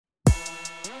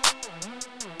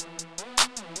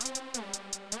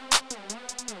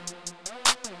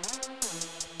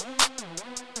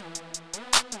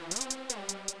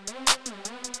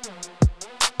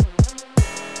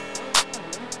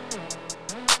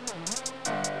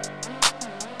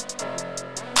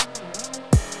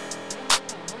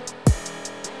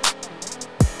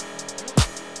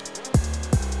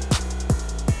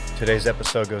Today's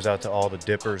episode goes out to all the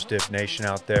Dippers, Dip Nation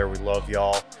out there. We love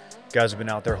y'all. You guys have been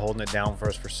out there holding it down for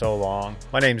us for so long.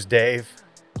 My name's Dave.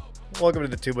 Welcome to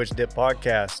the Too Much Dip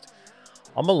podcast.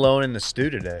 I'm alone in the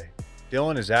stew today.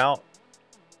 Dylan is out.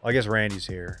 Well, I guess Randy's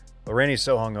here. But Randy's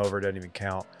so hungover it doesn't even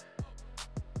count.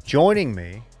 Joining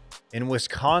me in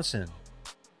Wisconsin,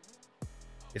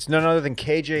 it's none other than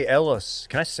KJ Ellis.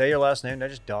 Can I say your last name? Did I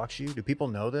just dox you? Do people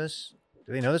know this?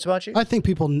 Do they know this about you? I think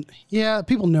people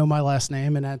know my last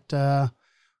name. And at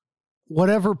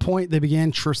whatever point they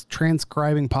began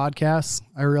transcribing podcasts,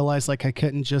 I realized I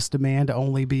couldn't just demand to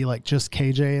only be just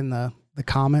KJ in the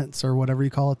comments or whatever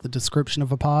you call it, the description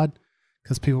of a pod,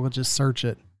 because people would just search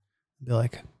it and be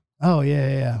like, oh,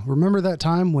 yeah. Remember that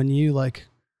time when you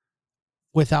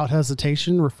without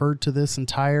hesitation referred to this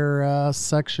entire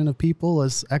section of people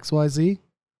as XYZ?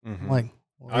 Mm-hmm.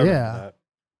 Well, yeah.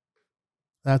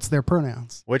 That's their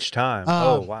pronouns. Which time?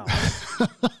 Oh, wow.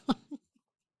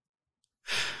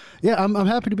 Yeah, I'm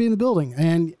happy to be in the building.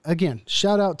 And again,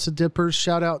 shout out to Dippers.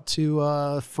 Shout out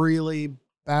to Freely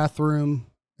Bathroom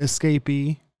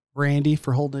Escapee Randy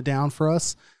for holding it down for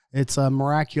us. It's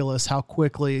miraculous how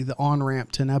quickly the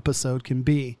on-ramp to an episode can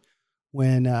be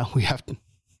when we have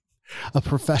a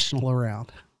professional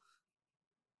around.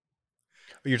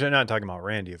 You're not talking about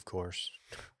Randy, of course.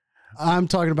 I'm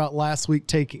talking about last week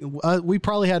we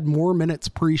probably had more minutes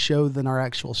pre-show than our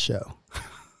actual show.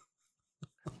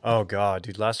 Oh God,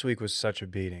 dude. Last week was such a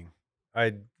beating.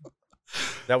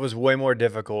 That was way more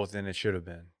difficult than it should have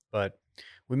been, but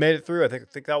we made it through. I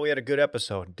think that we had a good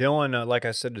episode. Dylan, like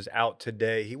I said, is out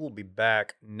today. He will be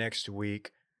back next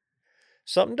week.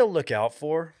 Something to look out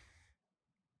for.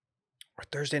 Our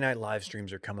Thursday night live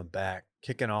streams are coming back,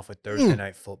 kicking off with Thursday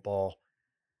night football.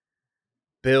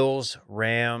 Bills,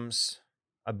 Rams,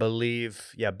 I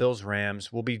believe. Yeah, Bills,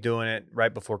 Rams. We'll be doing it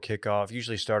right before kickoff.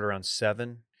 Usually start around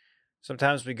 7.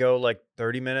 Sometimes we go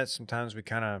 30 minutes. Sometimes we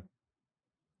kind of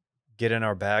get in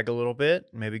our bag a little bit,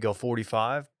 maybe go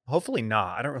 45. Hopefully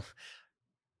not. To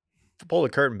pull the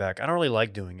curtain back, I don't really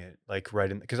like doing it right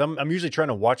in, because I'm usually trying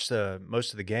to watch the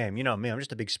most of the game. You know me, I'm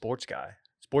just a big sports guy,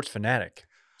 sports fanatic,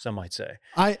 some might say.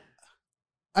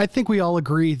 I think we all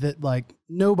agree that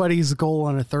nobody's goal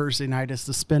on a Thursday night is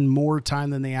to spend more time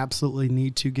than they absolutely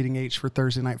need to getting H for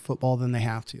Thursday night football than they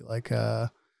have to.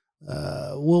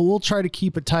 We'll try to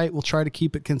keep it tight. We'll try to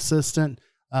keep it consistent,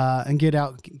 and get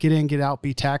in, get out,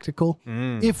 be tactical.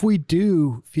 If we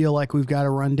do feel like we've got a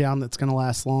rundown that's going to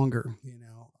last longer,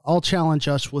 I'll challenge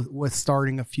us with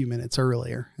starting a few minutes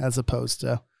earlier as opposed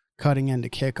to cutting into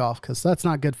kickoff, because that's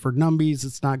not good for numbies.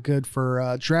 It's not good for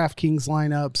DraftKings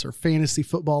lineups or fantasy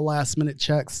football last minute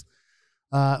checks,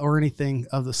 or anything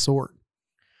of the sort.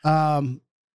 You want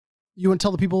to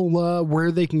tell the people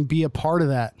where they can be a part of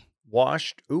that?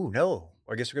 Washed? Ooh, no.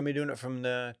 I guess we're going to be doing it from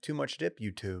the Too Much Dip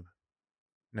YouTube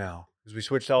now, because we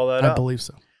switched all that up. I believe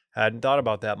so. Hadn't thought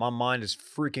about that. My mind is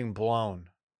freaking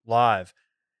blown. Live.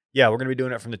 Yeah, we're going to be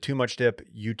doing it from the Too Much Dip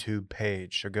YouTube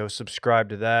page. So go subscribe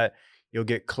to that. You'll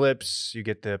get clips. You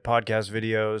get the podcast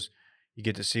videos. You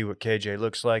get to see what KJ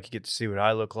looks like. You get to see what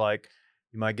I look like.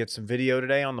 You might get some video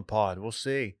today on the pod. We'll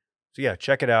see. So yeah,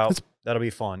 check it out. That'll be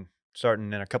fun.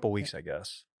 Starting in a couple weeks, I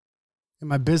guess. And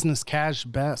my business cash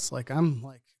best. I'm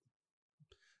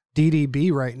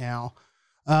DDB right now.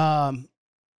 On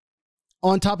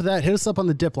top of that, hit us up on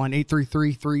the Dip line,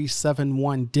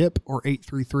 833-371-DIP or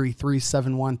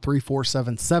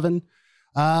 833-371-3477.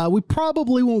 We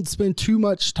probably won't spend too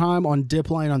much time on Dip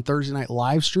line on Thursday night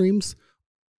live streams,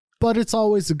 but it's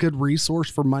always a good resource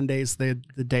for Mondays, the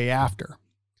day after.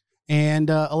 And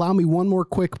allow me one more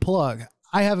quick plug.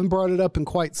 I haven't brought it up in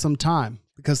quite some time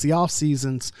because the off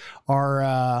seasons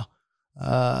are,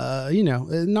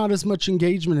 not as much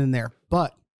engagement in there,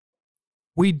 but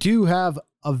we do have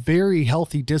a very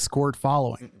healthy Discord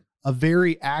following, a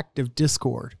very active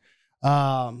Discord.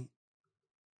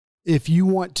 If you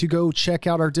want to go check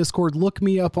out our Discord, look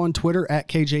me up on Twitter at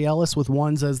KJ Ellis with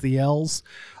ones as the L's.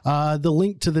 The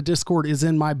link to the Discord is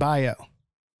in my bio.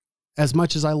 As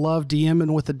much as I love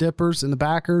DMing with the Dippers and the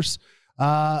backers,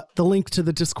 the link to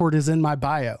the Discord is in my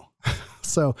bio.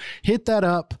 So hit that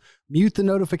up, mute the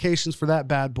notifications for that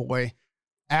bad boy.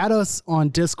 Add us on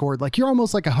Discord. You're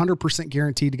almost 100%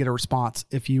 guaranteed to get a response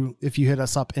if you hit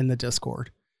us up in the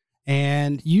Discord.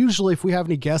 And usually if we have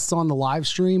any guests on the live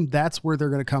stream, that's where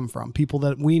they're going to come from. People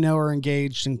that we know are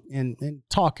engaged in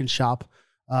talk and shop.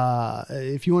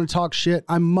 If you want to talk shit,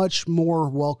 I'm much more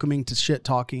welcoming to shit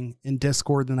talking in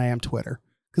Discord than I am Twitter.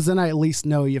 Because then I at least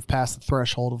know you've passed the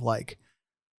threshold of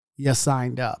you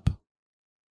signed up.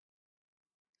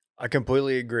 I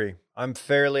completely agree. I'm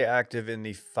fairly active in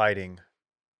the fighting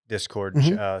Discord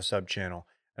sub channel.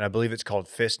 and I believe it's called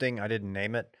fisting. I didn't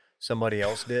name it. Somebody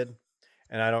else did,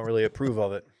 and I don't really approve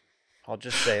of it. I'll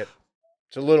just say it. I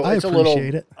It's a little,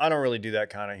 appreciate it. I don't really do that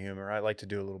kind of humor. I like to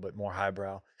do a little bit more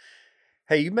highbrow.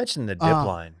 Hey, you mentioned the dip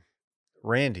line.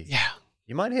 Randy, Yeah.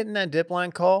 you mind hitting that dip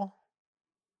line call?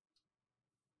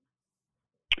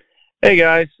 Hey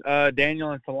guys,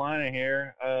 Daniel and Salina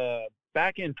here.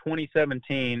 Back in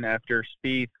 2017, after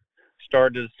Spieth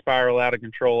started to spiral out of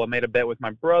control, I made a bet with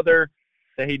my brother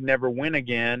that he'd never win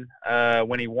again.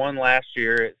 When he won last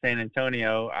year at San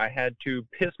Antonio, I had to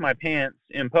piss my pants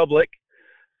in public.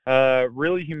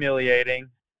 Really humiliating.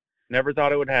 Never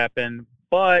thought it would happen.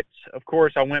 But, of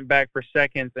course, I went back for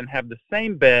seconds and have the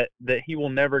same bet that he will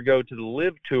never go to the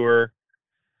Live Tour.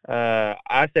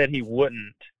 I said he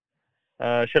wouldn't.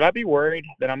 Should I be worried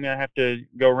that I'm going to have to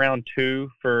go round 2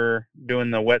 for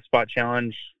doing the wet spot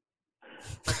challenge?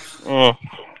 Oh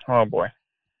boy.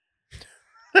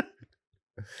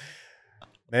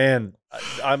 Man,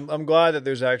 I'm glad that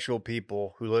there's actual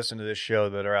people who listen to this show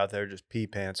that are out there just pee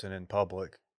pantsing in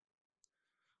public.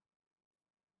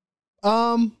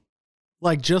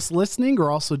 Like just listening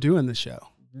or also doing the show?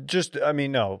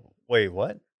 No. Wait,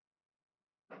 what?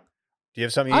 Do you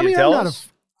have something you need to tell us?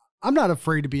 I'm not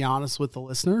afraid to be honest with the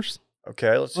listeners.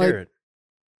 Okay, let's hear it.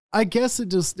 I guess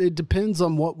it depends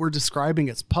on what we're describing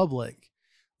as public.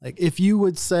 Like if you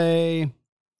would say,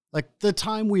 like the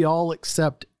time we all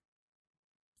accept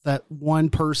that one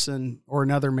person or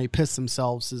another may piss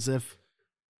themselves is if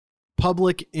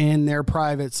public and their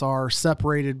privates are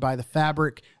separated by the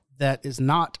fabric that is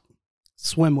not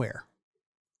swimwear.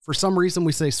 For some reason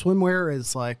we say swimwear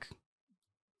is like,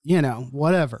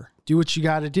 whatever. Do what you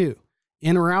got to do.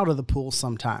 In or out of the pool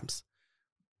sometimes.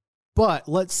 But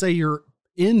let's say you're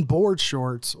in board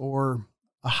shorts or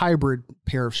a hybrid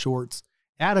pair of shorts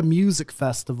at a music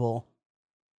festival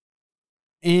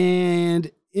and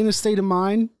in a state of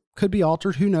mind, could be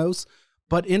altered, who knows,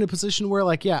 but in a position where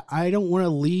I don't want to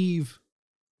leave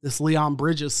this Leon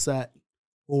Bridges set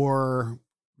or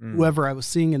whoever I was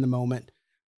seeing in the moment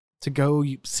to go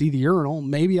see the urinal.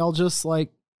 Maybe I'll just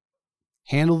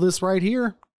handle this right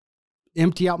here.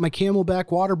 Empty out my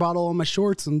Camelback water bottle on my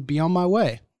shorts and be on my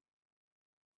way.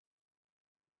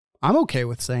 I'm okay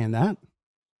with saying that.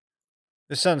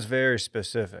 This sounds very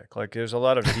specific. Like there's a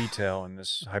lot of detail in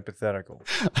this hypothetical.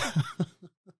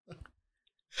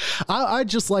 I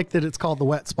just like that it's called the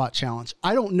wet spot challenge.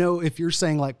 I don't know if you're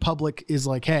saying public is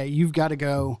hey, you've got to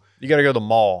go. You got to go to the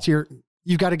mall.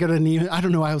 You've got to go to I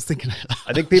don't know. I was thinking.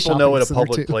 I think people know what a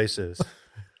public place is.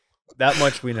 That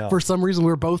much we know. For some reason,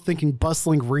 we were both thinking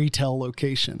bustling retail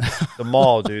location. The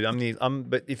mall, dude.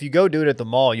 But if you go do it at the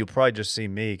mall, you'll probably just see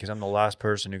me because I'm the last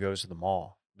person who goes to the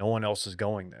mall. No one else is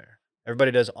going there.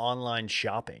 Everybody does online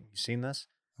shopping. You seen this?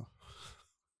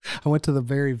 I went to the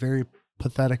very, very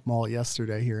pathetic mall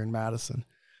yesterday here in Madison.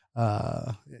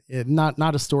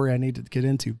 Not a story I needed to get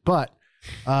into, but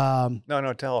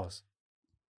no, tell us.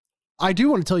 I do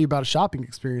want to tell you about a shopping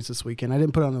experience this weekend. I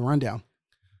didn't put it on the rundown.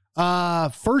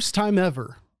 First time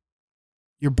ever,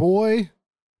 your boy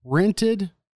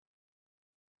rented,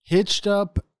 hitched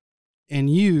up, and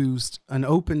used an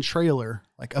open trailer,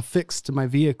 affixed to my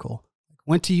vehicle.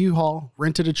 Went to U-Haul,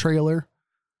 rented a trailer,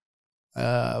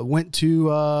 went to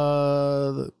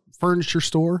the furniture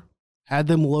store, had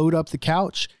them load up the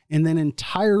couch, and then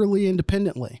entirely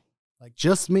independently,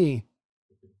 just me,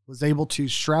 was able to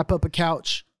strap up a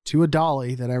couch to a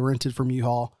dolly that I rented from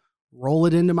U-Haul, roll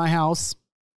it into my house,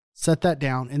 set that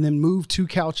down, and then move 2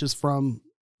 couches from,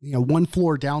 one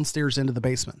floor downstairs into the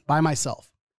basement by myself.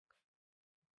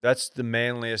 That's the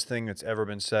manliest thing that's ever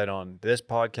been said on this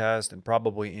podcast and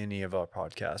probably any of our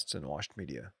podcasts in Washed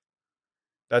Media.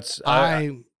 That's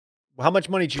how much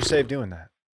money did you save doing that?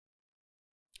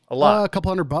 A lot. A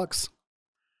couple $100.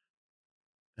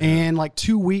 And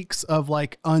 2 weeks of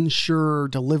unsure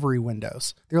delivery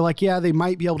windows. They're yeah, they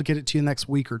might be able to get it to you next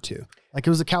week or 2. It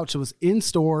was a couch that was in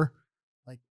store,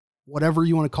 whatever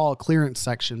you want to call a clearance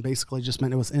section, basically just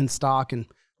meant it was in stock and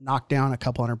knocked down a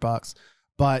couple $100.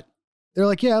 But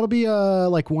they're yeah, it'll be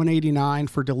 $189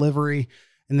 for delivery.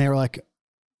 And they were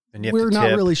we're not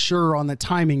really sure on the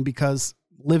timing because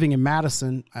living in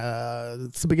Madison,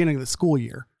 it's the beginning of the school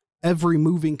year. Every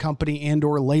moving company and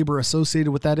or labor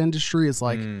associated with that industry is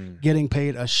getting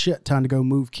paid a shit ton to go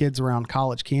move kids around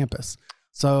college campus.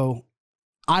 So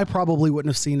I probably wouldn't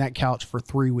have seen that couch for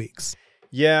 3 weeks.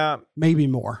 Yeah. Maybe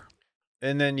more.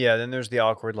 And then there's the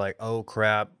awkward oh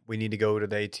crap, we need to go to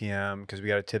the ATM because we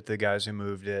got to tip the guys who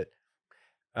moved it.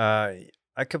 I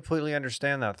completely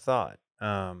understand that thought.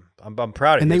 I'm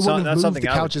proud of you. And they wouldn't have moved the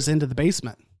couches into the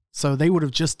basement. So they would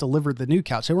have just delivered the new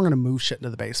couch. They weren't going to move shit into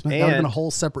the basement. That would have been a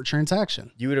whole separate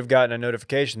transaction. You would have gotten a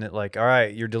notification that like, all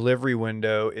right, your delivery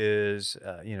window is,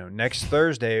 next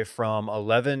Thursday from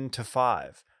 11 to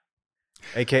 5,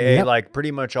 AKA like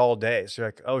pretty much all day. So you're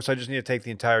like, oh, so I just need to take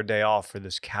the entire day off for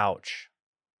this couch.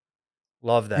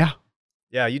 Love that.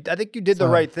 Yeah. I think you did the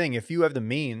right thing. If you have the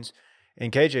means,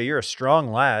 and KJ, you're a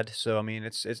strong lad. So, I mean,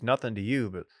 it's nothing to you,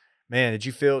 but man, did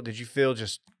you feel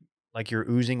just like you're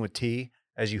oozing with tea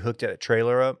as you hooked that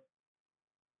trailer up?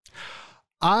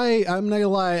 I'm not gonna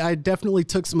lie. I definitely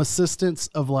took some assistance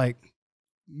of like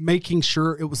making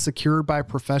sure it was secured by a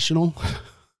professional.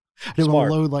 I didn't want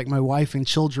to load like my wife and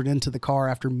children into the car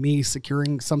after me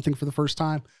securing something for the first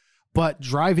time, but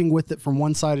driving with it from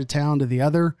one side of town to the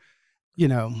other,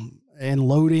 and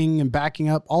loading and backing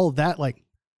up, all of that. Like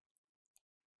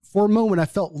for a moment, I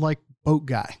felt like boat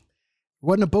guy.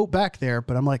 Wasn't a boat back there,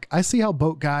 but I'm like, I see how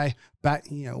boat guy back,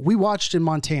 we watched in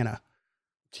Montana,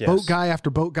 boat guy after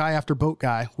boat guy after boat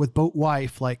guy with boat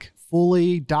wife, like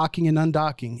fully docking and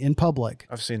undocking in public.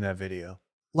 I've seen that video.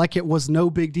 Like it was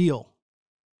no big deal.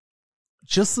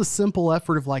 Just the simple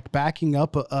effort of like backing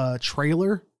up a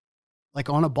trailer, like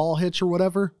on a ball hitch or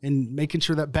whatever, and making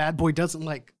sure that bad boy doesn't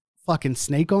like fucking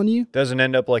snake on you. Doesn't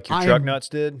end up like your truck nuts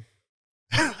did.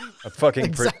 A fucking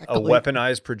a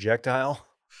weaponized projectile.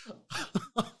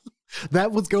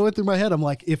 That was going through my head. I'm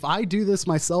like, if I do this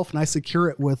myself and I secure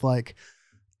it with like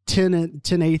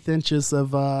 10/8 inches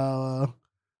of that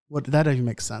doesn't even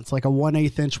make sense. Like a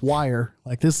 1/8 inch wire.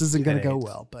 Like this isn't going to go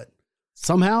well, but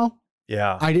somehow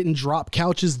I didn't drop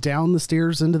couches down the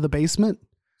stairs into the basement.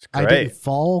 I didn't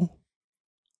fall.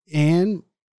 And,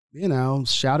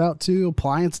 shout out to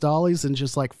Appliance Dollies and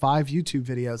just like 5 YouTube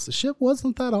videos. The shit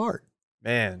wasn't that hard.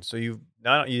 Man, so you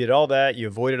did all that. You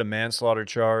avoided a manslaughter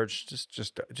charge.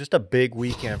 Just a big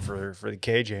weekend for the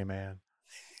KJ man.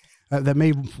 That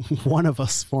made one of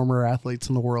us former athletes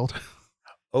in the world.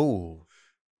 Oh,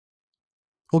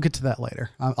 we'll get to that later.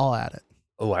 I'll add it.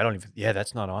 Oh, I don't even. Yeah,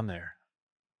 that's not on there.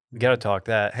 We got to talk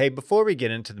that. Hey, before we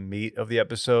get into the meat of the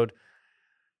episode,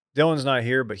 Dylan's not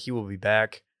here, but he will be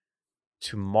back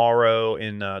tomorrow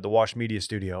in the Wash Media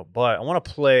studio. But I want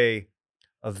to play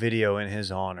a video in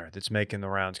his honor that's making the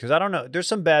rounds. Because I don't know, there's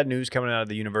some bad news coming out of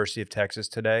the University of Texas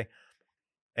today.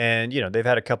 And, they've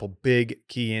had a couple big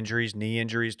key injuries, knee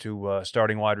injuries to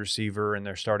starting wide receiver and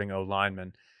their starting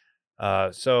O-lineman.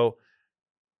 So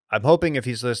I'm hoping if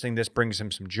he's listening, this brings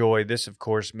him some joy. This, of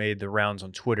course, made the rounds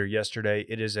on Twitter yesterday.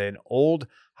 It is an old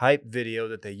hype video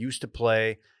that they used to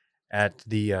play at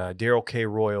the Darrell K.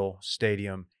 Royal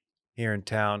Stadium here in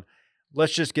town.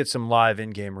 Let's just get some live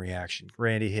in-game reaction.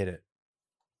 Randy, hit it.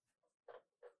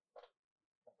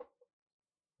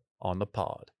 On the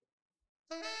pod.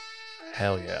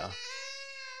 Hell yeah.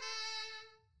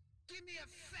 Give me a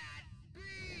fat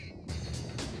beat.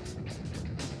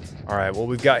 All right, what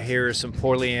we've got here is some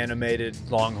poorly animated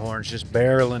Longhorns just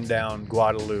barreling down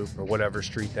Guadalupe or whatever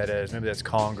street that is. Maybe that's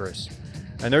Congress.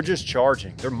 And they're just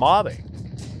charging. They're mobbing.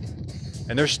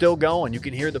 And they're still going. You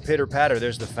can hear the pitter patter.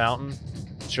 There's the fountain.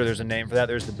 I'm sure there's a name for that.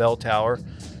 There's the bell tower.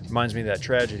 Reminds me of that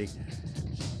tragedy.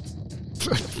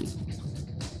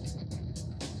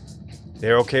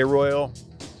 They're okay, Royal.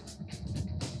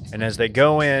 And as they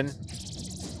go in,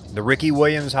 the Ricky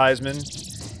Williams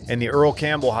Heisman and the Earl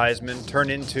Campbell Heisman turn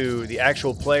into the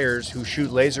actual players who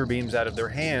shoot laser beams out of their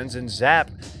hands and zap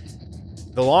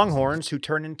the Longhorns, who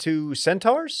turn into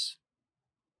centaurs?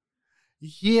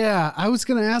 Yeah, I was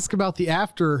going to ask about the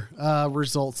after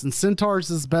results, and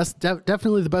centaurs is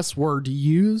definitely the best word to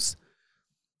use.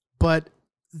 But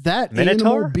that Minotaur?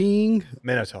 Animal being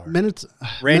Minotaur. Minotaur,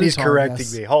 Randy's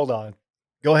correcting me. Hold on.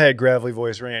 Go ahead, gravelly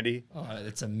voice, Randy.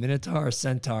 It's a Minotaur.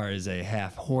 Centaur is a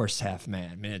half horse, half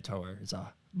man. Minotaur is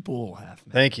a bull, half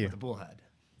man. Thank you. With a bull head.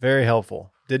 Very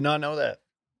helpful. Did not know that.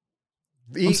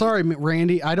 I'm sorry,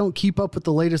 Randy. I don't keep up with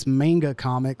the latest manga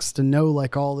comics to know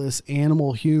like all this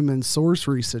animal-human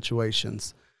sorcery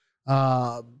situations.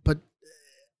 But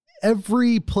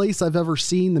every place I've ever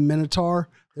seen the Minotaur,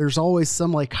 there's always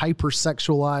some like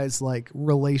hypersexualized like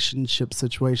relationship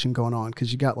situation going on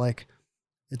because you got like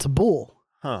it's a bull.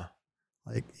 Huh.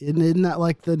 Like, isn't that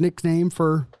like the nickname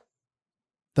for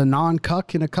the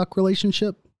non-cuck in a cuck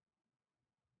relationship?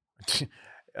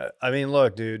 I mean,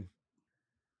 look, dude.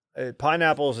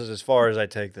 Pineapples is as far as I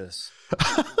take this.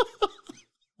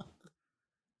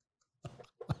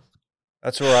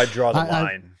 That's where I draw the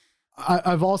line.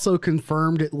 I've also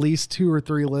confirmed at least 2 or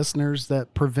 3 listeners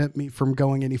that prevent me from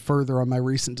going any further on my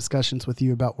recent discussions with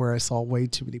you about where I saw way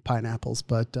too many pineapples.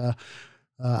 But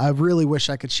I really wish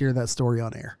I could share that story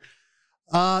on air.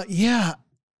 Yeah.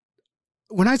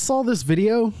 When I saw this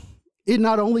video, it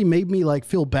not only made me like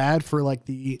feel bad for like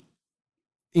the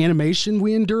animation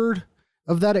we endured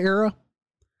of that era.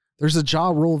 There's a Ja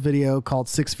Rule video called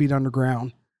 6 Feet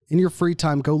Underground. In your free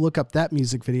time, go look up that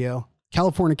music video.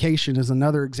 Californication is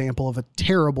another example of a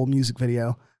terrible music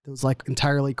video that was like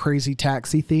entirely Crazy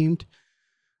Taxi themed.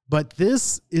 But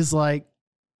this is like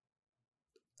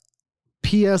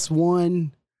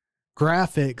PS1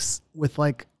 graphics with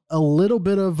like a little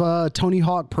bit of Tony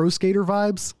Hawk Pro Skater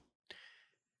vibes.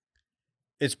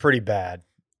 It's pretty bad.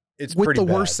 It's with pretty the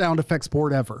bad. worst sound effects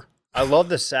board ever. I love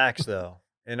the sax though.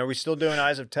 And are we still doing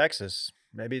Eyes of Texas?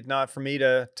 Maybe it's not for me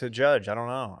to judge. I don't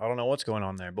know. I don't know what's going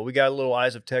on there. But we got a little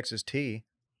Eyes of Texas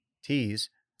tease.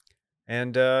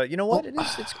 And you know what?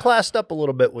 It's classed up a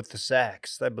little bit with the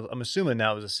sax. I'm assuming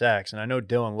that was a sax. And I know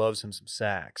Dylan loves him some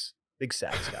sax. Big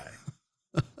sax guy.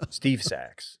 Steve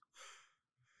Sax.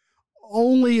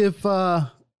 Only if I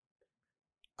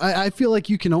feel like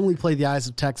you can only play the Eyes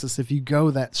of Texas if you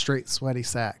go that straight sweaty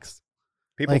sax.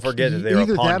 People like, forget that they're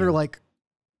either upon that you. or like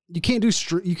you can't do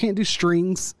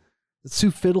strings. It's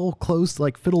too fiddle close,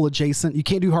 like fiddle adjacent. You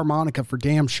can't do harmonica for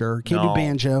damn sure. You can't do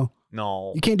banjo.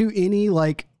 No. You can't do any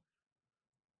like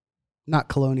not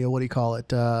colonial, what do you call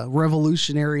it?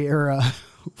 Revolutionary era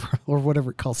or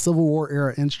whatever it calls, Civil War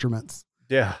era instruments.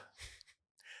 Yeah.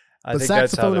 But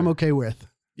saxophone I'm okay with.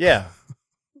 Yeah.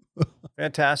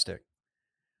 Fantastic.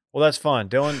 Well, that's fun.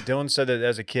 Dylan said that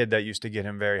as a kid that used to get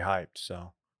him very hyped.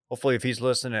 So hopefully if he's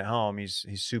listening at home, he's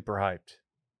super hyped.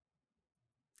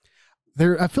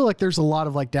 I feel like there's a lot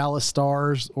of like Dallas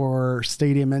Stars or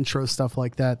Stadium Intro stuff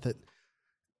like that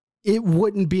it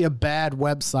wouldn't be a bad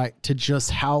website to just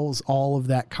house all of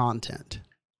that content.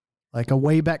 Like a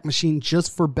Wayback Machine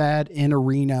just for bad in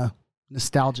arena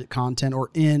nostalgic content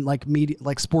or in like media,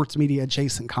 like sports media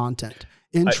adjacent content.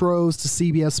 Intros to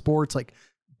CBS Sports, like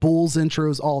Bulls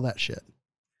intros, all that shit.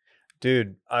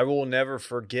 Dude, I will never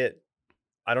forget.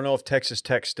 I don't know if Texas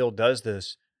Tech still does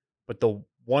this, but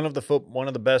one of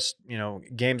the best,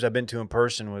 games I've been to in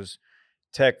person was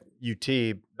Tech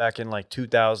UT back in like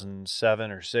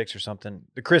 2007 or 6 or something.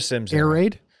 The Chris Sims Air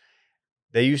Raid.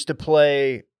 They used to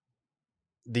play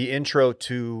the intro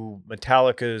to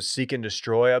Metallica's Seek and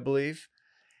Destroy, I believe.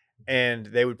 And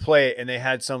they would play it, and they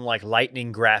had some like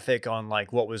lightning graphic on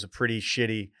like what was a pretty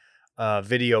shitty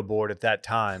video board at that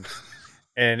time.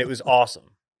 And it was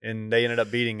awesome. And they ended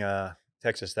up beating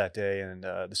Texas that day, and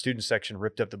the student section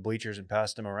ripped up the bleachers and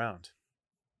passed them around.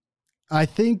 I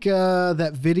think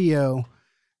that video,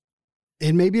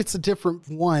 and maybe it's a different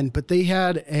one, but they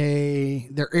had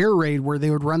their air raid where they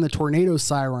would run the tornado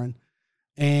siren.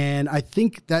 And I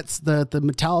think that's the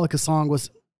Metallica song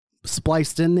was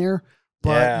spliced in there,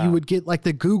 but you would get like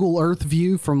the Google Earth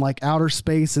view from like outer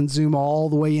space and zoom all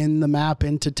the way in the map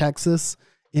into Texas,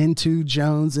 into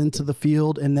Jones, into the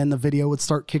field. And then the video would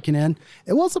start kicking in.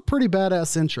 It was a pretty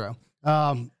badass intro.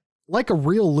 Like a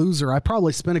real loser, I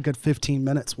probably spent a good 15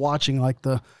 minutes watching like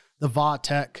the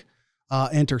Va-Tech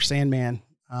Enter Sandman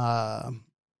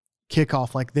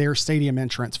kickoff, like their stadium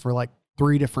entrance for like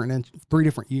three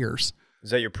different years.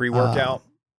 Is that your pre-workout?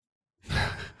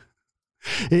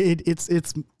 It's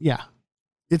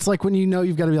like when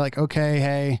you've got to be like, okay,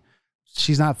 hey,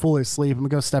 she's not fully asleep. I'm gonna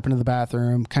go step into the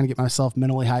bathroom, kind of get myself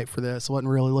mentally hyped for this. I wasn't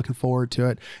really looking forward to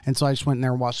it. And so I just went in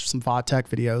there and watched some Va-Tech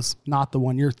videos, not the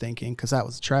one you're thinking, because that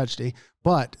was a tragedy,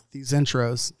 but these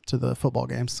intros to the football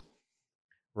games.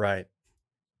 Right.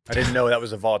 I didn't know that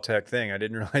was a Va-Tech thing. I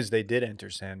didn't realize they did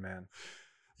Enter Sandman.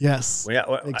 Yes.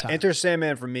 Well, Enter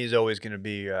Sandman for me is always going to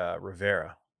be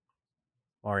Rivera.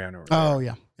 Mariano Rivera. Oh,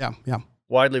 yeah. Yeah.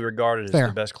 Widely regarded as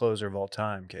the best closer of all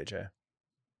time, KJ.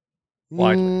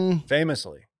 Widely.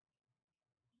 Famously.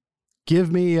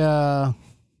 Give me don't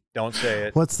say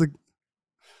it. What's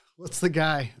the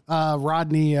guy?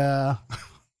 Rodney I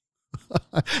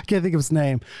can't think of his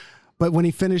name. But when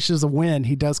he finishes a win,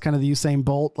 he does kind of the Usain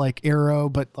Bolt like arrow,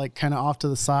 but like kind of off to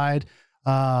the side.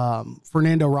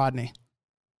 Fernando Rodney.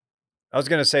 I was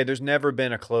going to say there's never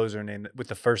been a closer name with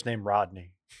the first name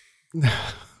Rodney.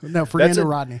 No, Fernando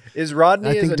Rodney. Is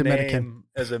Rodney as a Dominican. name,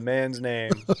 as a man's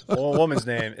name or a woman's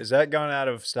name? Is that gone out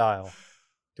of style?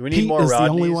 Do we need more Rodneys? Pete is the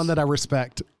only one that I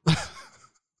respect.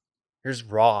 Here's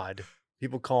Rod.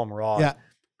 People call him Rod. Yeah.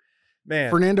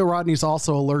 Man. Fernando Rodney's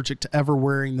also allergic to ever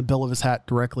wearing the bill of his hat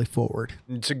directly forward.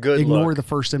 It's a good Ignore look. the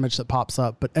first image that pops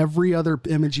up, but every other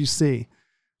image you see,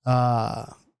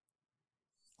 let's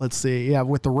see. Yeah,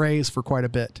 with the Rays for quite a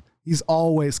bit. He's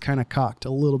always kind of cocked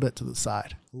a little bit to the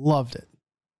side. Loved it.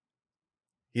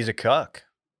 He's a cuck.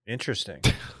 Interesting.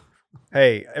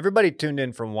 Hey, everybody tuned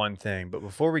in for one thing, but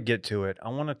before we get to it, I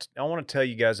want to tell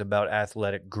you guys about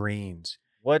Athletic Greens.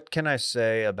 What can I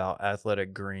say about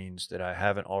Athletic Greens that I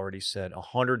haven't already said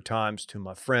 100 times to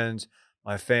my friends,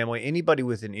 my family, anybody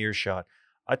within earshot?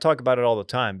 I talk about it all the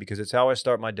time because it's how I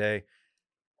start my day.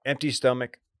 Empty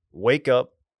stomach, wake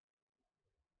up,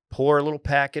 pour a little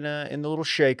pack in the little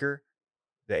shaker,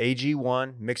 the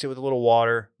AG1, mix it with a little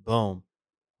water, boom,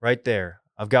 right there.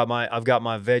 I've got my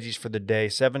veggies for the day,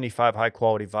 75 high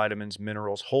quality vitamins,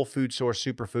 minerals, whole food source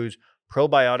superfoods,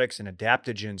 probiotics and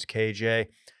adaptogens, KJ.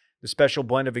 The special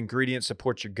blend of ingredients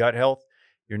supports your gut health,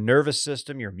 your nervous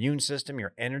system, your immune system,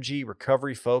 your energy,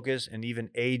 recovery, focus, and even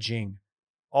aging.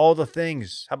 All the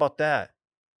things. How about that?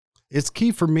 It's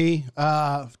key for me.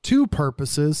 Two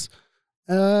purposes.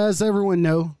 As everyone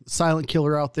know, silent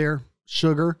killer out there,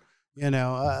 sugar.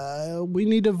 We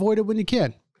need to avoid it when you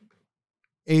can.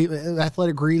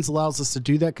 Athletic Greens allows us to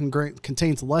do that.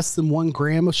 Contains less than 1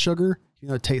 gram of sugar.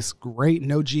 It tastes great.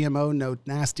 No GMO, no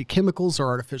nasty chemicals or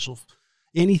artificial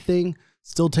anything.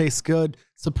 Still tastes good.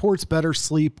 Supports better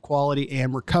sleep quality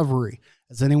and recovery.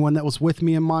 As anyone that was with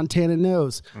me in Montana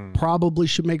knows, probably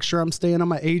should make sure I'm staying on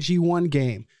my AG1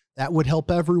 game. That would help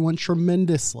everyone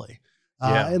tremendously.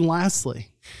 And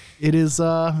lastly, it is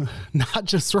not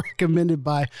just recommended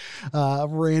by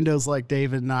randos like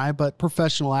David and I, but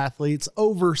professional athletes,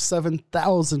 over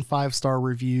 7,000 5-star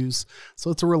reviews.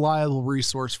 So it's a reliable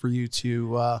resource for you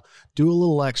to do a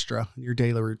little extra in your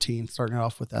daily routine, starting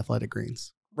off with Athletic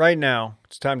Greens. Right now,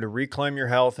 it's time to reclaim your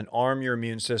health and arm your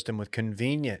immune system with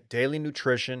convenient daily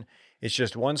nutrition. It's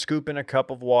just 1 scoop in a cup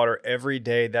of water every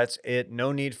day. That's it.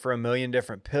 No need for a million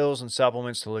different pills and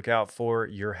supplements to look out for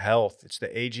your health. It's the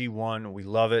AG1. We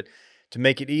love it. To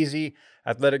make it easy,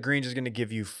 Athletic Greens is going to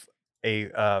give you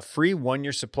a free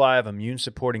 1-year supply of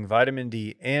immune-supporting vitamin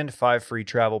D and 5 free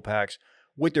travel packs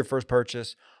with your first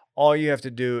purchase. All you have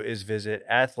to do is visit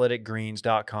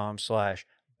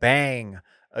athleticgreens.com/bang.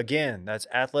 Again, that's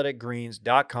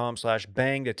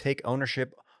athleticgreens.com/bang to take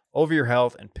ownership over your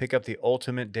health and pick up the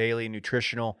ultimate daily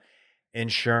nutritional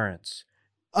insurance.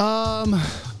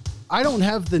 I don't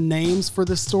have the names for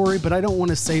this story, but I don't want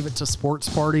to save it to Sports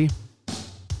Party.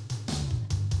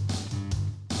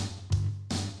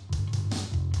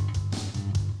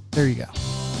 There you go.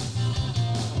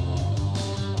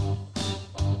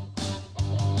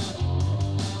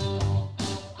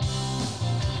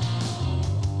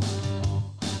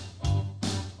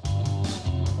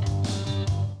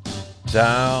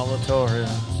 Zalatoris.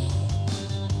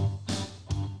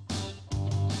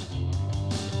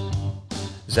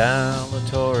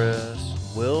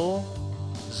 Will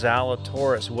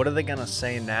Zalatoris. What are they going to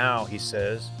say now, he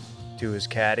says to his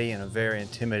caddy in a very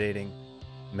intimidating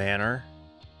manner.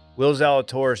 Will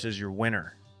Zalatoris is your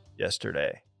winner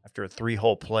yesterday after a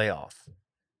 3-hole playoff.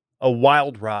 A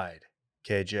wild ride,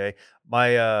 KJ.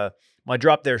 My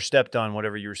drop there stepped on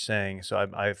whatever you were saying, so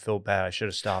I feel bad. I should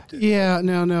have stopped it. Yeah,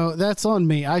 no, that's on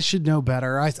me. I should know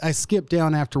better. I skipped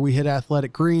down after we hit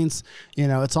Athletic Greens.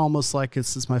 It's almost like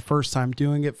this is my first time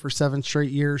doing it for 7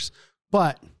 straight years.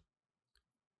 But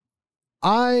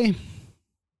I'm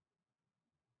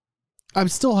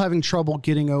still having trouble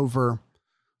getting over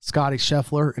Scotty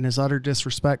Scheffler and his utter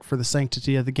disrespect for the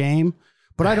sanctity of the game.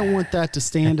 But I don't want that to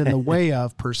stand in the way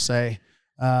of, per se,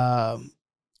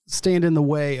 stand in the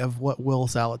way of what Will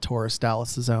Zalatoris,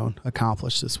 Dallas's own,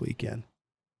 accomplished this weekend.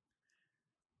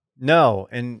 No,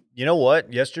 and you know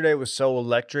what? Yesterday was so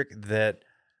electric that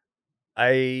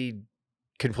I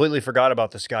completely forgot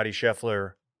about the Scotty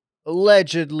Scheffler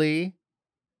allegedly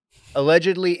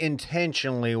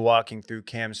intentionally walking through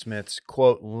Cam Smith's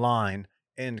quote line,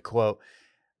 end quote.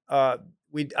 I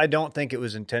don't think it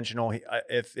was intentional.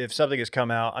 If something has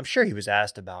come out, I'm sure he was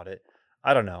asked about it.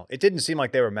 I don't know. It didn't seem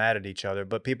like they were mad at each other,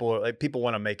 but people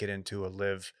want to make it into a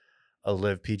live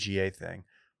PGA thing.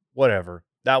 Whatever.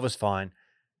 That was fine.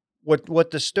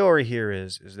 What the story here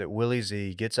is that Willie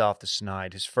Z gets off the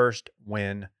snide, his first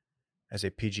win as a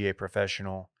PGA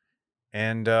professional.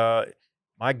 And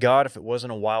my God, if it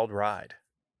wasn't a wild ride.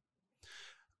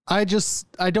 I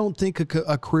don't think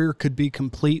a career could be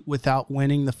complete without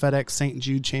winning the FedEx St.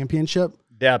 Jude Championship.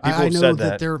 Yeah, people have said that. I know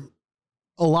that there are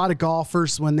a lot of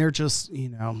golfers when they're just,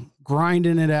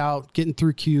 grinding it out, getting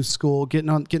through Q school,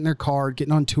 getting their card,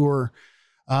 getting on tour.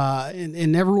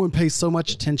 And everyone pays so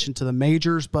much attention to the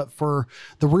majors, but for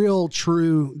the real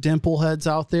true dimple heads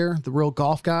out there, the real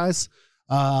golf guys,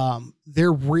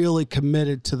 they're really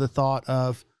committed to the thought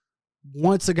of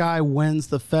once a guy wins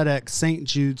the FedEx St.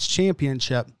 Jude's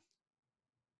Championship,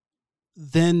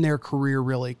 then their career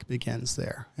really begins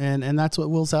there. And that's what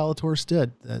Will Zalatoris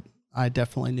did that I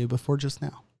definitely knew before just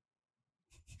now.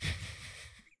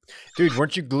 Dude,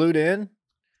 weren't you glued in?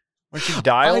 Weren't you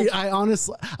dialed? I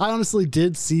honestly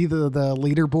did see the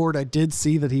leaderboard. I did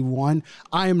see that he won.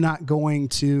 I am not going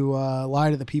to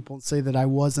lie to the people and say that I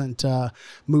wasn't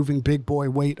moving big boy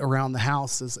weight around the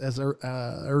house, as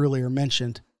earlier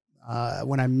mentioned,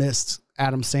 when I missed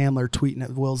Adam Sandler tweeting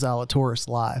at Will Zalatoris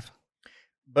live.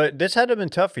 But this had to have been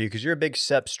tough for you because you're a big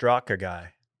Sepp Straka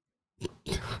guy.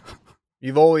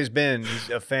 You've always been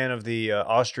a fan of the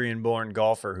Austrian-born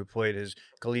golfer who played his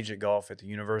collegiate golf at the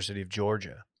University of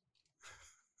Georgia.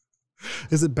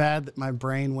 Is it bad that my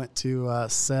brain went to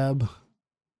Seb?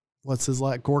 What's his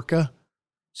Gorka?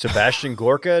 Sebastian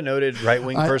Gorka, noted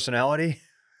right-wing personality.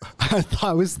 I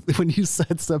thought it was when you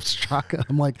said Seb Straka.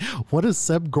 I'm like, what does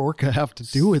Seb Gorka have to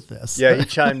do with this? Yeah, he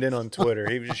chimed in on Twitter.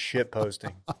 He was just shit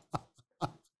posting.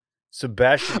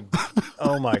 Sebastian,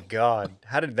 oh my God,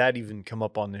 how did that even come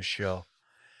up on this show?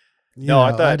 Yeah, no,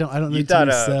 I thought I don't know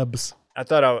Sebs. I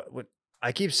thought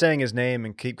I keep saying his name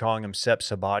and keep calling him Sepp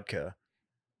Sabatka,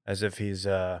 as if he's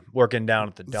working down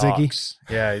at the docks.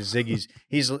 Ziggy? Yeah,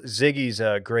 he's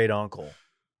Ziggy's great uncle.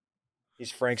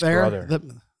 He's Frank's brother.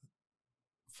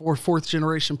 Fourth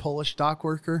generation Polish dock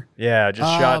worker. Yeah,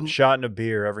 just shot in a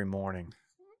beer every morning.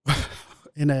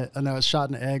 A shot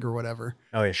in an egg or whatever.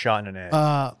 Oh yeah, shot in an egg.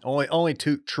 Only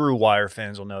two true Wire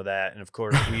fans will know that, and of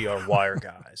course we are Wire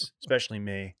guys, especially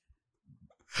me.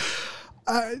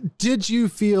 Did you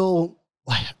feel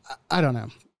like, I don't know,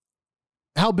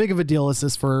 how big of a deal is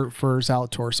this for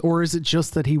Zalatoris, or is it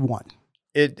just that he won?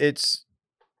 It's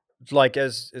like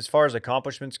as far as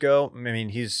accomplishments go. I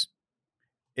mean,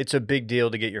 it's a big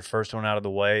deal to get your first one out of the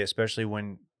way, especially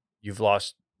when you've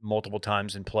lost multiple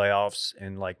times in playoffs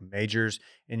and like majors,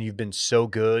 and you've been so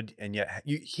good, and yet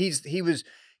he was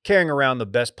carrying around the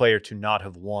best player to not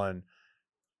have won,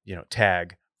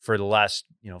 tag for the last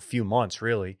few months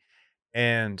really.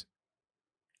 And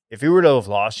if he were to have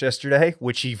lost yesterday,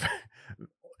 which he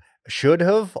should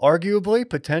have arguably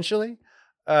potentially,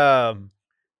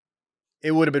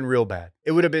 it would have been real bad.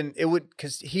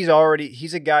 Because he's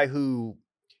a guy who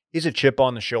he's a chip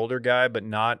on the shoulder guy, but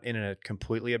not in a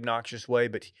completely obnoxious way.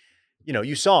 But,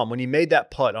 you saw him when he made that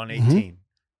putt on 18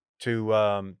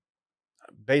 to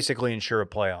basically ensure a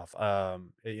playoff.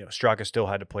 Straka still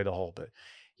had to play the hole, but,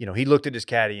 he looked at his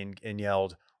caddy and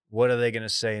yelled, "What are they going to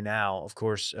say now?" Of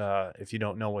course, if you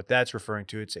don't know what that's referring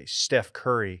to, it's a Steph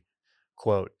Curry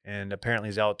quote. And apparently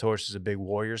Zalatoris is a big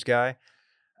Warriors guy.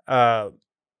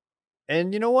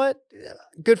 And you know what?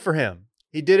 Good for him.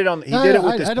 He did it with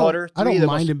this putter. I don't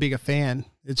mind him being a fan.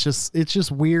 It's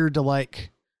just weird to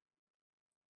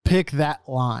pick that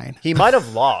line. He might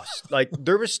have lost.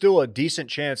 There was still a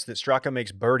decent chance that Straka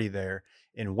makes birdie there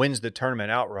and wins the tournament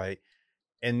outright.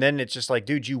 And then it's just like,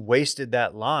 dude, you wasted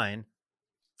that line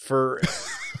for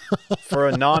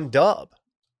a non-dub,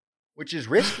 which is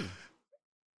risky.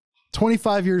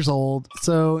 25 years old,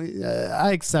 so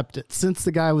I accept it. Since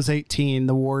the guy was 18,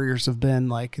 the Warriors have been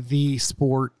the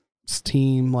sports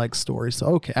team story. So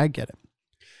okay, I get it.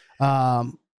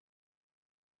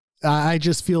 I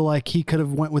just feel like he could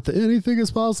have went with the anything is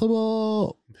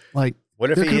possible. What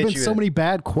if there could have been so many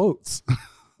bad quotes?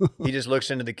 He just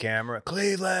looks into the camera.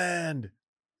 Cleveland,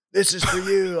 this is for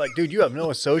you. Dude, you have no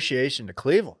association to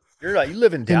Cleveland. You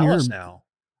live in Dallas now.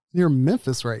 You're in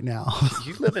Memphis right now.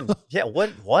 You live in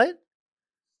what?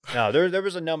 No, there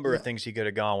was a number of things he could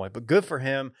have gone with, but good for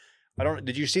him.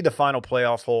 Did you see the final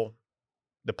playoff hole?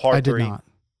 The par 3? I did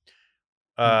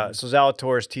not. So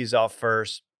Zalatoris tees off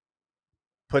first,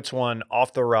 puts one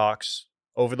off the rocks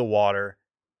over the water,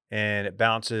 and it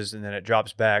bounces, and then it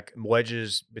drops back,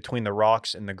 wedges between the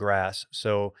rocks and the grass.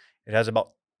 So it has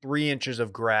about 3 inches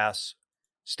of grass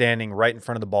standing right in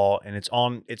front of the ball, and it's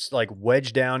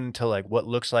wedged down into what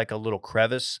looks like a little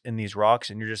crevice in these rocks,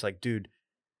 and you're just like, dude,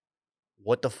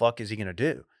 what the fuck is he gonna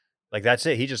do? That's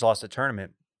it. He just lost the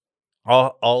tournament.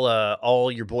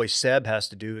 All your boy Seb has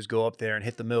to do is go up there and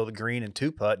hit the middle of the green and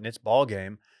 2-putt, and it's ball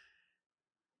game.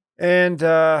 And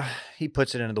he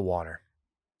puts it into the water.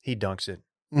 He dunks it.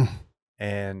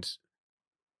 And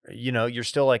you're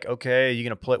still like, okay, are you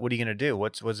gonna play? What are you gonna do?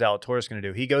 What's Zalatoris gonna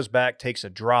do? He goes back, takes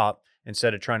a drop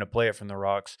instead of trying to play it from the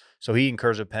rocks. So he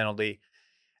incurs a penalty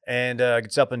and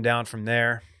gets up and down from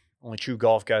there. Only true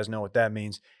golf guys know what that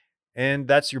means. And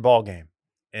that's your ball game.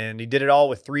 And he did it all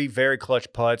with 3 very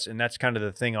clutch putts, and that's kind of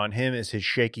the thing on him is his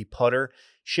shaky putter.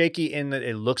 Shaky in that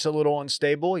it looks a little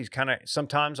unstable. He's kind of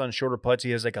sometimes on shorter putts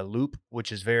he has a loop, which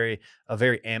is a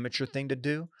very amateur thing to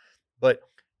do. But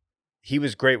he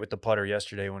was great with the putter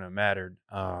yesterday when it mattered.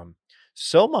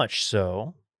 So much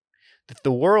so that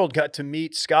the world got to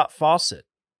meet Scott Fawcett,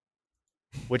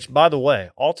 which, by the way,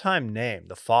 all-time name,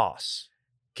 the Foss.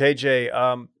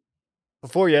 KJ,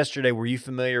 Before yesterday, were you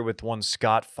familiar with one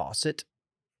Scott Fawcett?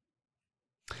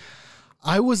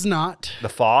 I was not. The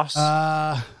Foss?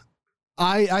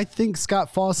 I think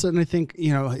Scott Fawcett, and I think,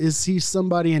 is he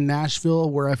somebody in Nashville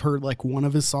where I've heard like one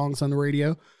of his songs on the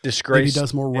radio? Disgraced maybe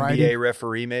does more NBA writing.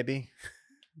 referee, maybe?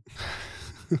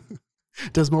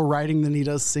 Does more writing than he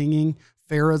does singing.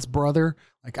 Farrah's brother.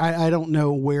 Like, I don't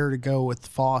know where to go with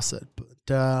Fawcett,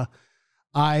 but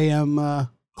I am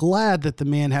glad that the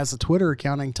man has a Twitter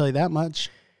account. I can tell you that much.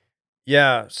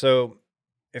 Yeah, so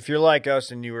if you're like us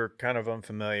and you were kind of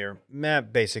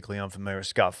basically unfamiliar with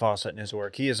Scott Fawcett and his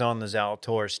work, he is on the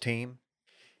Zalatoris team.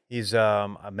 He's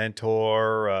a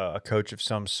mentor, a coach of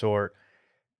some sort.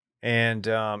 And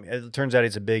it turns out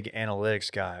he's a big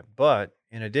analytics guy. But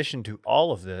in addition to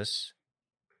all of this,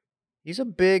 he's a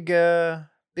big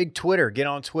Twitter. Get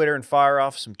on Twitter and fire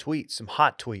off some tweets, some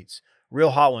hot tweets,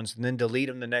 real hot ones, and then delete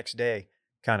them the next day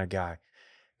kind of guy.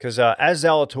 Because as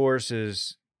Zalatoris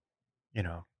is,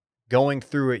 going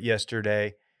through it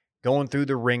yesterday, going through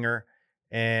the ringer,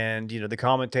 and, the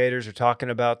commentators are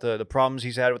talking about the problems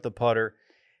he's had with the putter,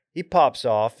 he pops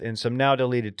off in some now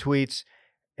deleted tweets,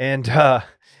 and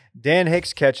Dan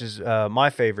Hicks catches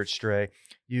my favorite stray.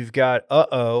 You've got,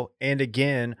 and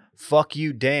again, fuck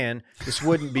you, Dan. This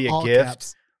wouldn't be a All gift.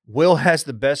 caps. Will has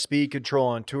the best speed control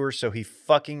on tour, so he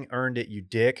fucking earned it, you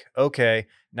dick. Okay,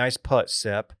 nice putt,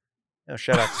 Sep. No,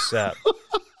 shout out to Sep.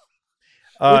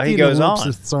 He goes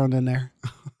on. Thrown in there.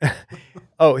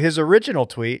 His original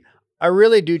tweet, I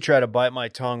really do try to bite my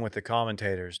tongue with the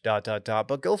commentators, ...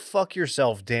 But go fuck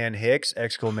yourself, Dan Hicks,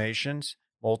 exclamations,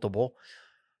 multiple.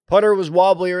 Putter was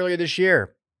wobbly earlier this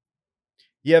year.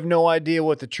 You have no idea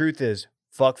what the truth is,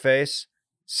 fuckface.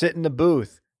 Sit in the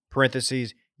booth,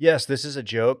 parentheses. Yes, this is a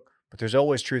joke, but there's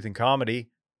always truth in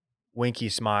comedy. Winky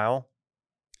smile.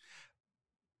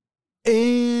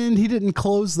 And he didn't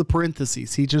close the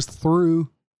parentheses. He just threw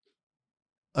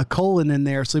a colon in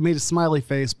there. So he made a smiley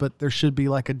face, but there should be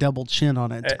like a double chin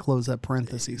on it to close that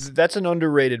parentheses. That's an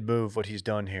underrated move, what he's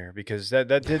done here, because that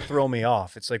did throw me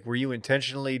off. It's like, were you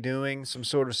intentionally doing some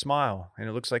sort of smile? And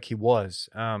it looks like he was.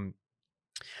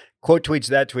 Quote tweets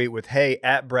that tweet with, hey,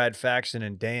 at Brad Faxon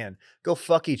and Dan, go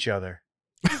fuck each other.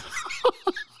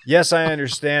 Yes, I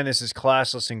understand this is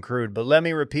classless and crude, but let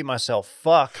me repeat myself.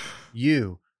 Fuck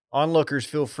you. Onlookers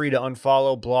feel free to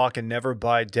unfollow, block, and never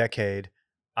buy Decade.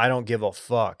 I don't give a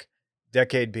fuck.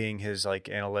 Decade being his like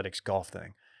analytics golf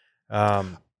thing.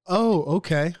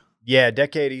 Okay. Yeah,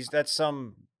 Decade.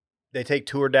 They take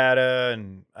tour data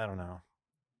and I don't know.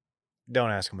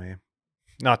 Don't ask me.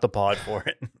 Not the pod for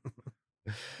it.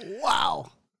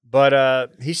 Wow. But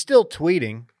he's still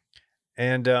tweeting,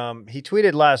 and he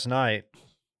tweeted last night.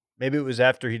 Maybe it was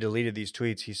after he deleted these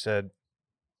tweets. He said,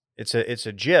 It's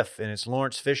a GIF, and it's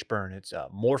Lawrence Fishburne. It's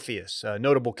Morpheus, a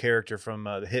notable character from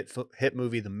the hit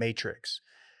movie The Matrix.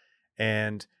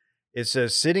 And it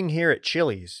says, sitting here at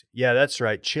Chili's. Yeah, that's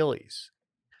right, Chili's.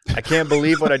 I can't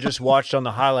believe what I just watched on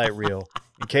the highlight reel.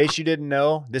 In case you didn't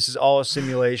know, this is all a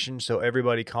simulation, so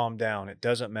everybody calm down. It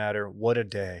doesn't matter. What a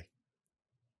day.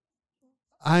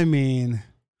 I mean,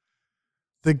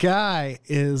 the guy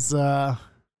is,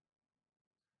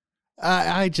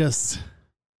 I just,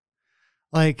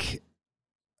 like,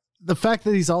 the fact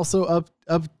that he's also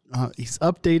he's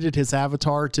updated his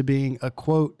avatar to being a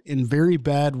quote in very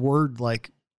bad word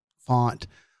like font.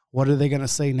 What are they going to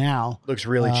say now? Looks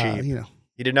really cheap.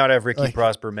 He did not have Ricky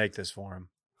Prosper make this for him.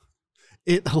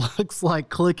 It looks like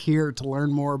click here to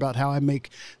learn more about how I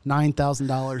make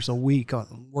 $9,000 a week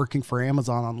working for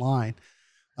Amazon online.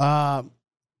 I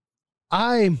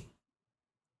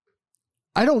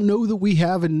don't know that we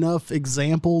have enough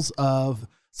examples of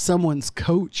someone's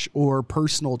coach or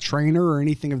personal trainer or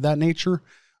anything of that nature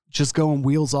just going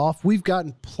wheels off. We've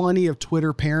gotten plenty of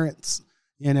Twitter parents,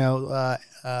 Eli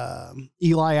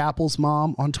Apple's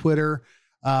mom on Twitter,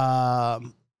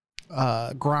 Brent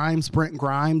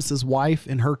Grimes, his wife,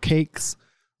 and her cakes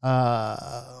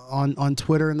on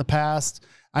Twitter in the past.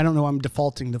 I don't know. I'm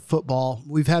defaulting to football.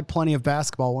 We've had plenty of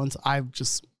basketball ones. I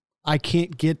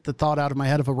can't get the thought out of my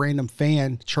head of a random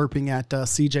fan chirping at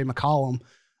CJ McCollum,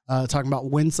 talking about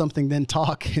win something, then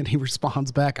talk. And he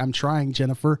responds back, I'm trying,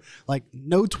 Jennifer. Like,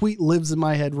 no tweet lives in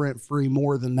my head rent free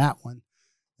more than that one.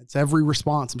 It's every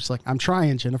response. I'm just like, I'm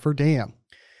trying, Jennifer. Damn.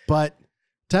 But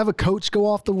to have a coach go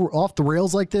off the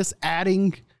rails like this,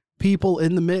 adding people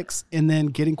in the mix and then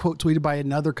getting quote tweeted by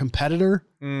another competitor.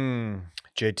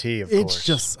 JT, of course. It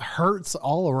just hurts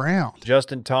all around.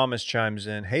 Justin Thomas chimes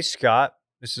in. Hey, Scott.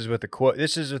 This is with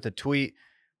a tweet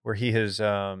where he has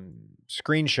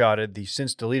screenshotted the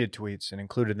since deleted tweets and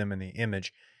included them in the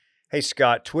image. Hey,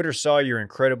 Scott, Twitter saw your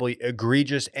incredibly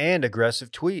egregious and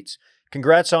aggressive tweets.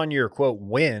 Congrats on your quote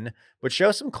win, but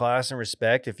show some class and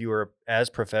respect if you are as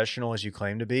professional as you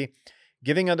claim to be.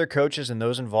 Giving other coaches and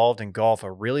those involved in golf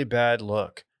a really bad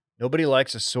look. Nobody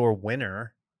likes a sore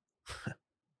winner.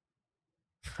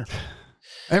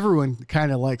 Everyone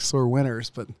kind of likes sore winners,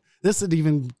 but this is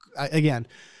even, again,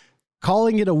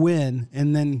 calling it a win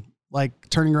and then like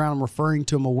turning around and referring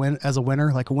to him as a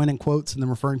winner, like a win in quotes, and then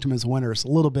referring to him as a winner is a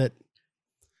little bit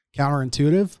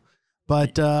counterintuitive.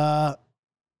 But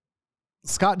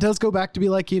Scott does go back to be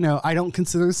like, I don't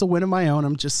consider this a win of my own.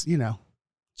 I'm just,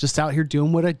 just out here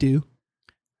doing what I do.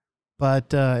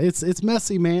 But it's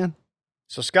messy, man.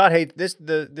 So Scott hates this.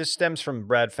 This stems from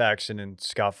Brad Faxon and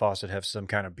Scott Fawcett have some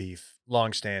kind of beef,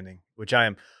 long-standing, which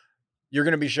you're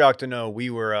going to be shocked to know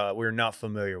we're not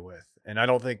familiar with. And I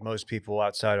don't think most people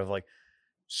outside of like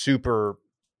super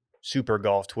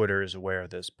golf Twitter is aware of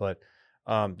this. But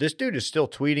this dude is still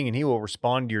tweeting and he will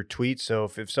respond to your tweets. So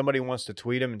if somebody wants to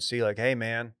tweet him and see like, hey,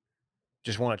 man,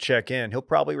 just want to check in, he'll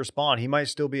probably respond. He might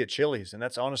still be at Chili's. And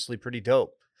that's honestly pretty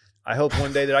dope. I hope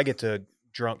one day that I get to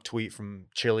drunk tweet from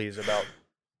Chili's about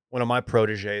one of my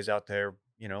proteges out there,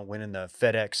 winning the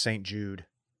FedEx St. Jude.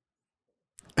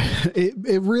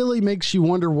 It really makes you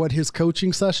wonder what his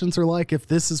coaching sessions are like. If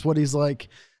this is what he's like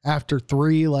after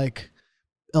 3 like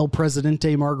El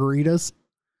Presidente margaritas,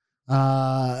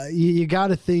 you got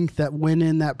to think that when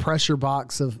in that pressure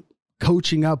box of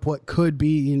coaching up what could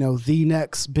be, the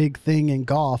next big thing in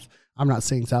golf. I'm not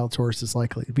saying Zalatoris is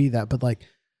likely to be that, but like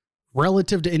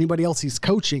relative to anybody else he's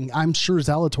coaching, I'm sure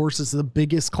Zalatoris is the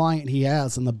biggest client he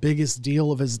has and the biggest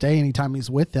deal of his day anytime he's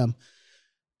with him.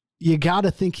 You got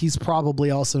to think he's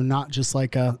probably also not just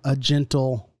like a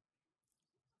gentle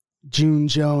June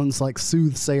Jones, like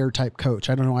soothsayer type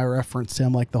coach. I don't know. I referenced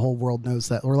him like the whole world knows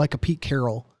that, or like a Pete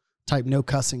Carroll type, no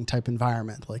cussing type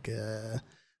environment. Like,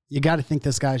 you got to think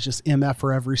this guy's just MF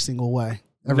for every single way,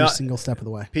 single step of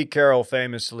the way. Pete Carroll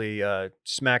famously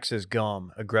smacks his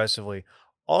gum aggressively.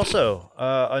 Also,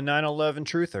 a 9/11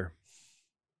 truther.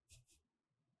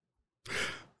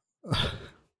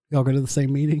 Y'all go to the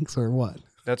same meetings or what?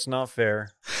 That's not fair.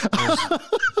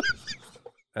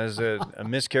 As a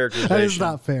mischaracterization. That is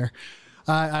not fair.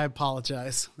 I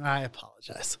apologize. I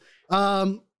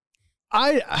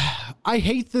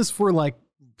hate this for like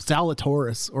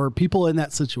Zalatoris or people in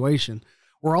that situation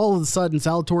where all of a sudden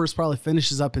Zalatoris probably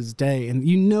finishes up his day.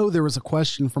 And there was a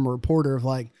question from a reporter of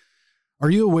like, are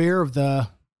you aware of the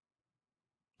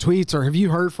tweets or have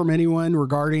you heard from anyone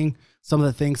regarding some of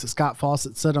the things that Scott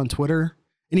Fawcett said on Twitter?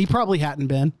 And he probably hadn't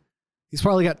been. He's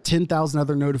probably got 10,000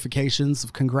 other notifications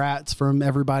of congrats from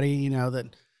everybody,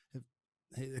 that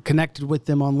connected with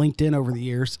them on LinkedIn over the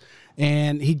years.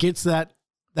 And he gets that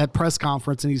press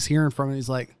conference and he's hearing from it. He's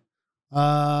like,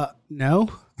 no,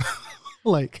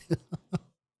 like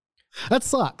that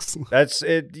sucks. That's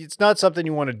it. It's not something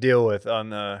you want to deal with on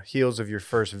the heels of your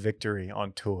first victory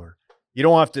on tour. You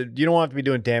don't have to be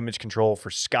doing damage control for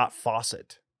Scott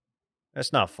Fawcett.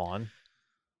 That's not fun.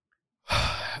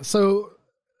 So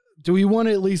do we want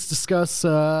to at least discuss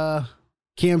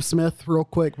Cam Smith real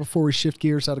quick before we shift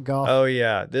gears out of golf? Oh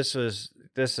yeah. This is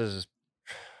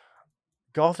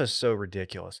golf is so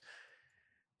ridiculous.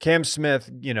 Cam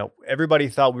Smith, everybody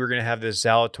thought we were going to have this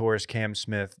Zalatoris Cam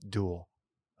Smith duel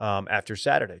after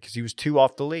Saturday because he was 2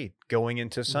 off the lead going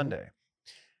into Sunday.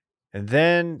 And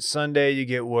then Sunday you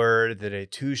get word that a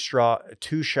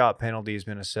two-shot penalty has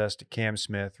been assessed to Cam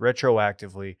Smith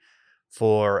retroactively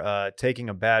for taking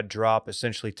a bad drop,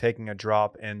 essentially taking a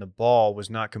drop, and the ball was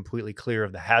not completely clear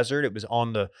of the hazard. It was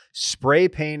on the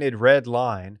spray-painted red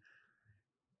line.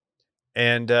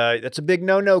 And that's a big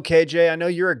no-no, KJ. I know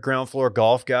you're a ground floor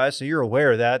golf guy, so you're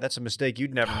aware of that. That's a mistake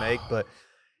you'd never make. But,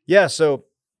 yeah, so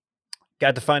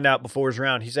got to find out before his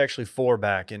round. He's actually 4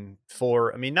 back and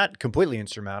 4. I mean, not completely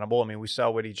insurmountable. I mean, we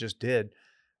saw what he just did.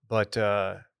 But,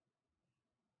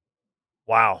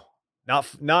 wow.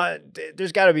 Not.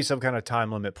 There's got to be some kind of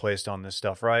time limit placed on this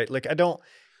stuff, right? Like,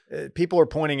 people are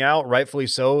pointing out, rightfully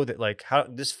so, that, like, how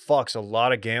this fucks a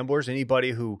lot of gamblers.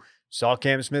 Anybody who saw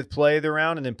Cam Smith play the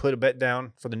round and then put a bet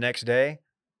down for the next day,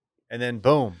 and then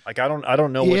boom. Like I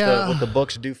don't know what the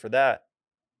books do for that.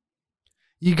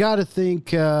 You got to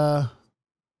think. I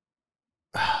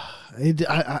don't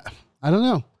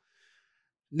know.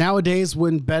 Nowadays,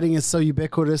 when betting is so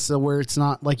ubiquitous, where it's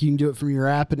not like you can do it from your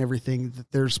app and everything,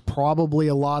 that there's probably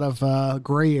a lot of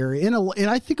gray area, and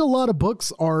I think a lot of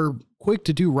books are quick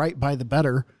to do right by the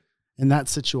bettor in that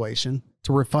situation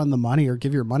to refund the money or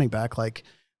give your money back. Like,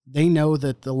 they know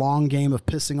that the long game of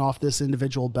pissing off this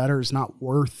individual bettor is not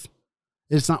worth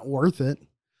it.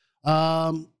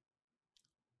 I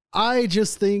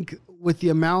just think with the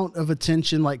amount of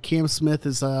attention like Cam Smith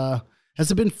has Has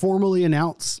it been formally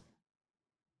announced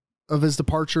of his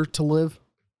departure to live?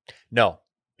 No,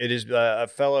 it is a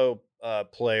fellow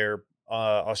player,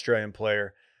 Australian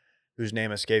player, whose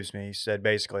name escapes me. He said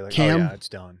basically like, Cam? "Oh yeah, it's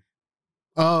done."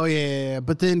 Oh yeah.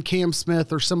 But then Cam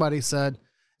Smith or somebody said,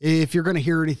 if you're going to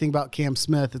hear anything about Cam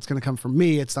Smith, it's going to come from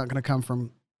me. It's not going to come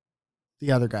from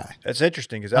the other guy. That's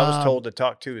interesting because I was told to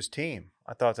talk to his team.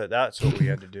 I thought that's what we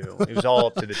had to do. It was all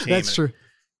up to the team. That's true.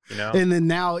 You know, And then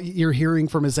now you're hearing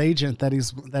from his agent that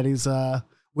he's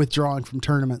withdrawing from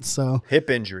tournaments. So hip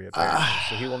injury apparently,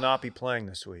 so he will not be playing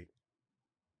this week.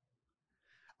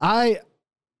 You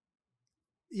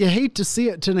hate to see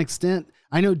it to an extent.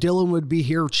 I know Dylan would be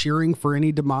here cheering for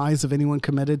any demise of anyone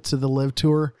committed to the Live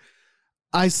Tour.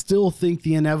 I still think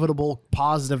the inevitable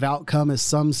positive outcome is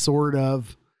some sort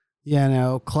of,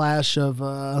 clash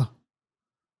of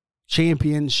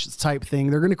champions type thing.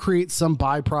 They're going to create some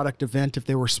byproduct event if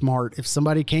they were smart. If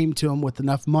somebody came to them with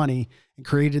enough money and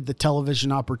created the television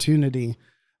opportunity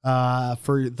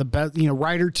for the best,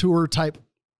 Ryder Tour type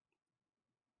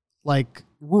like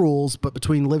rules, but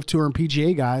between Live Tour and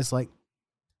PGA guys, like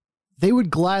they would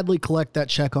gladly collect that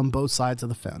check on both sides of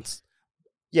the fence.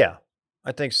 Yeah,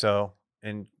 I think so.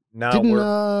 And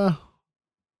now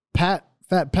Pat,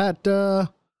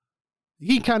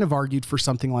 he kind of argued for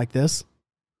something like this.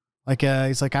 Like,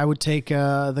 he's like, I would take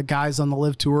the guys on the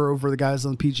Live Tour over the guys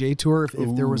on the PGA Tour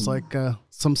if there was like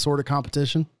some sort of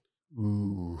competition.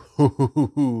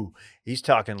 Ooh, he's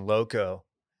talking loco.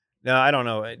 No, I don't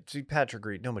know. See, Patrick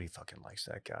Reed, nobody fucking likes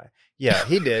that guy. Yeah,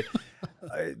 he did.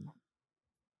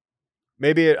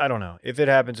 Maybe I don't know. If it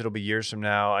happens, it'll be years from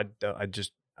now. I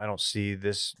don't see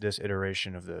this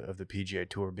iteration of the PGA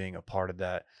Tour being a part of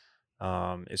that.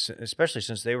 Especially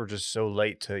since they were just so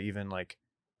late to even like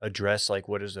address like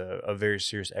what is a very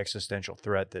serious existential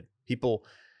threat that people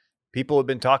have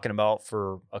been talking about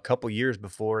for a couple years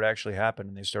before it actually happened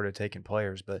and they started taking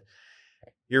players. But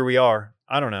here we are.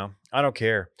 I don't know. I don't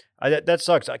care. That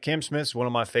sucks. Cam Smith's one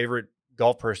of my favorite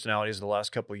golf personalities of the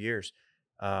last couple of years.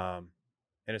 And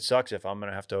it sucks if I'm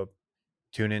going to have to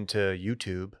tune into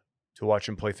YouTube to watch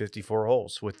him play 54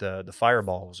 holes with the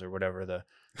Fireballs or whatever, the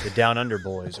Down Under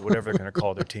Boys or whatever they're going to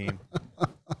call their team.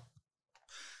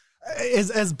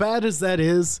 As bad as that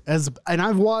is, and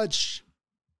I've watched,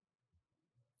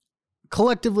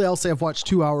 collectively, I'll say I've watched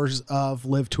 2 hours of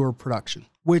Live Tour production,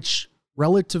 which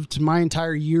relative to my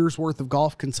entire year's worth of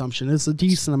golf consumption is a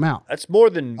decent amount. That's more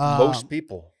than most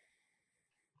people.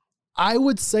 I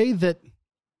would say that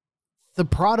the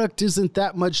product isn't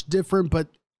that much different, but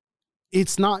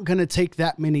it's not going to take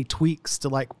that many tweaks to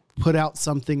like put out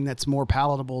something that's more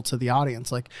palatable to the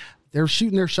audience. Like they're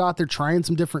shooting their shot. They're trying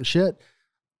some different shit.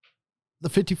 The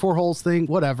 54 holes thing,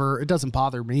 whatever. It doesn't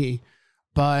bother me,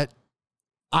 but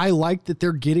I like that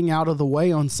they're getting out of the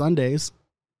way on Sundays.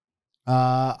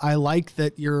 I like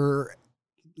that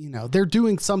they're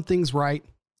doing some things right.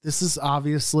 This is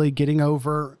obviously getting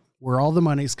over where all the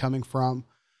money's coming from.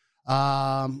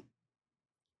 But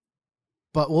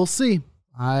we'll see.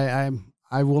 I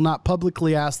will not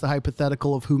publicly ask the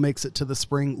hypothetical of who makes it to the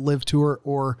spring Live Tour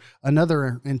or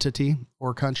another entity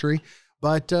or country,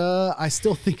 but I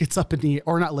still think it's up in the,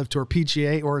 or not Live Tour,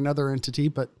 PGA or another entity,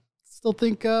 but still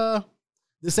think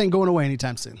this ain't going away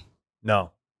anytime soon.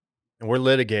 No. And we're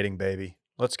litigating, baby.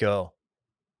 Let's go.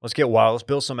 Let's get wild. Let's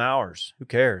bill some hours. Who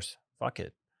cares? Fuck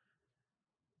it.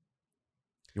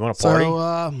 You want to party?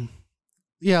 So,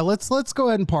 yeah, let's go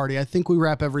ahead and party. I think we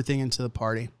wrap everything into the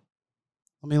party.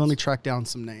 Let me track down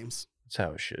some names. That's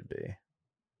how it should be.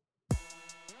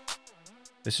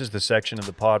 This is the section of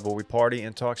the pod where we party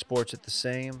and talk sports at the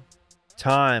same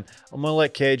time. I'm going to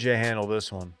let KJ handle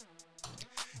this one.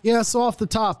 Yeah, so off the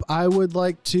top, I would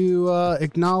like to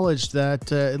acknowledge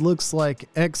that it looks like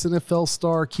ex-NFL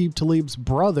star Aqib Talib's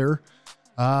brother,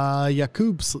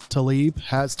 Yaqub Talib,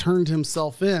 has turned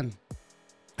himself in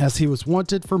as he was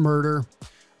wanted for murder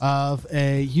of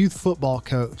a youth football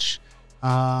coach.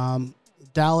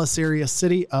 Dallas area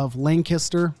city of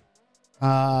Lancaster,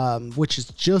 which is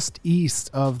just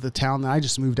east of the town that I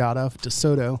just moved out of,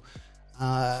 DeSoto.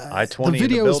 I-20 the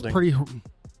video in the is pretty...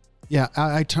 Yeah,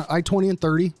 I-20 and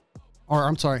 30, or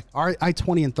I'm sorry,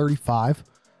 I-20 and 35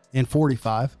 and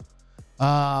 45.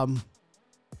 The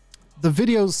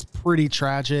video's pretty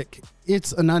tragic.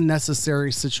 It's an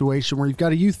unnecessary situation where you've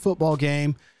got a youth football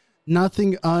game,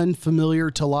 nothing unfamiliar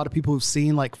to a lot of people who've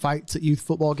seen like fights at youth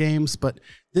football games, but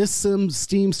this seems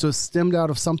to have stemmed out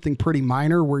of something pretty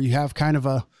minor where you have kind of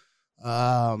a,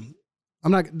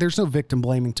 there's no victim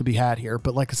blaming to be had here,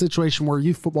 but like a situation where a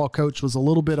youth football coach was a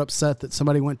little bit upset that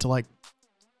somebody went to like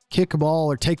kick a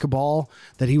ball or take a ball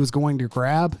that he was going to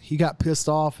grab. He got pissed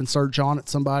off and started jawing at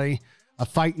somebody. A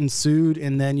fight ensued,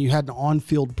 and then you had an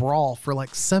on-field brawl for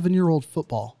like 7-year-old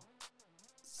football.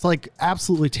 It's like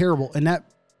absolutely terrible. And that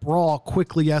brawl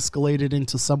quickly escalated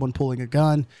into someone pulling a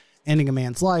gun, ending a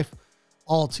man's life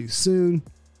all too soon.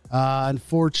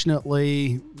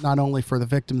 Unfortunately, not only for the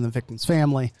victim and the victim's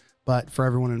family, but for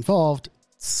everyone involved,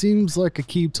 seems like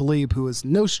Aqib Talib, who is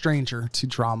no stranger to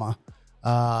drama,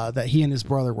 that he and his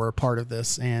brother were a part of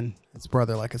this. And his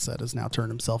brother, like I said, has now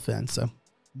turned himself in. So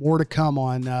more to come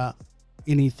on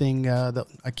anything that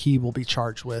Aqib will be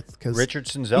charged with, because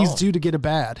Richardson's he's own. due to get a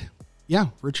bag. Yeah,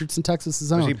 Richardson,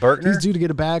 Texas' own. Was he Berkner? He's due to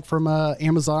get a bag from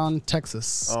Amazon,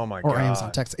 Texas. Oh, my or God.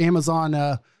 Amazon, Texas.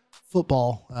 Amazon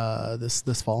football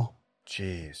this fall.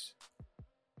 Jeez.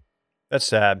 That's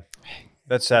sad.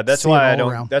 That's sad. That's See it why I all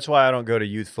don't. around. That's why I don't go to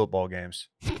youth football games.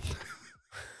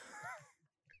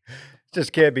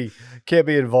 Just can't be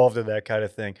involved in that kind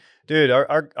of thing, dude.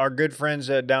 Our good friends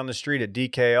down the street at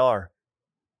DKR,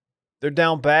 they're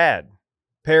down bad.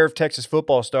 Pair of Texas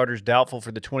football starters doubtful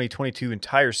for the 2022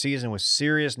 entire season with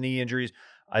serious knee injuries.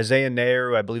 Isaiah Nair,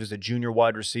 who I believe is a junior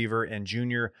wide receiver, and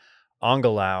Junior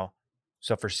Angalau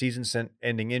suffer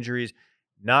season-ending injuries.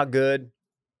 Not good.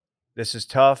 This is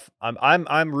tough.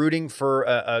 I'm rooting for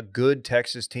a good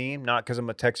Texas team, not because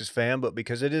I'm a Texas fan, but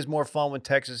because it is more fun when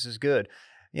Texas is good.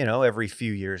 You know, every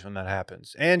few years when that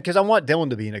happens, and because I want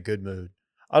Dylan to be in a good mood.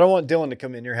 I don't want Dylan to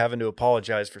come in here having to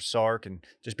apologize for Sark and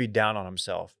just be down on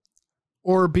himself.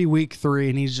 Or be week 3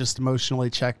 and he's just emotionally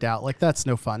checked out. Like, that's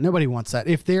no fun. Nobody wants that.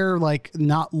 If they're like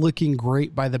not looking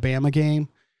great by the Bama game,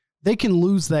 they can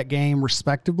lose that game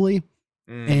respectably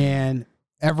and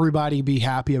everybody be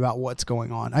happy about what's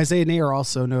going on. Isaiah Nair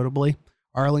also notably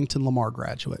Arlington Lamar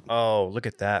graduate. Oh, look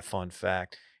at that fun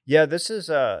fact. Yeah, this is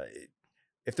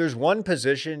if there's one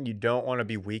position you don't want to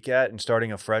be weak at in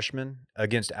starting a freshman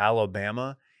against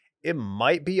Alabama, it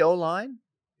might be O-line.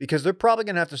 Because they're probably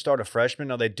going to have to start a freshman.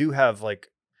 Now, they do have, I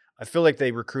feel like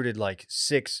they recruited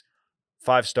 6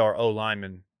 5-star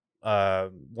O-linemen.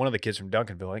 One of the kids from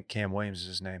Duncanville, I think Cam Williams is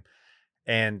his name.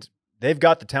 And they've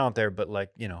got the talent there, but,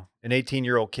 an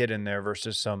 18-year-old kid in there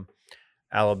versus some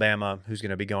Alabama who's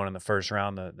going to be going in the first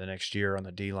round the next year on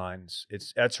the D-lines.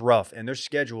 That's rough. And their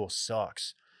schedule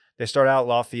sucks. They start out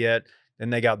Lafayette, then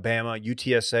they got Bama,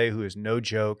 UTSA, who is no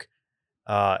joke.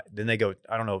 Then they go,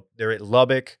 I don't know, they're at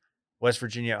Lubbock, West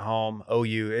Virginia at home,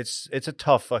 OU. It's a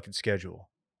tough fucking schedule.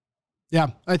 Yeah,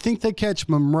 I think they catch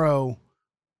Monroe,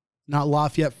 not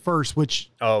Lafayette first,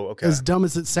 which, as dumb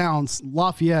as it sounds,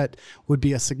 Lafayette would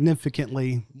be a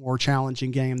significantly more challenging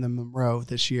game than Monroe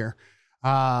this year.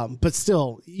 But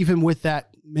still, even with that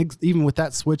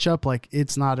switch up,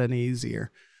 it's not any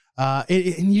easier.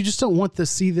 And you just don't want to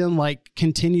see them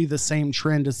continue the same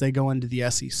trend as they go into the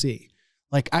SEC.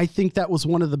 I think that was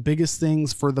one of the biggest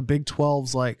things for the Big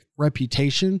 12's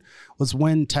reputation was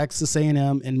when Texas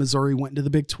A&M and Missouri went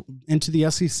into into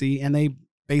the SEC, and they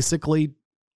basically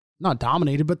not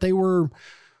dominated, but they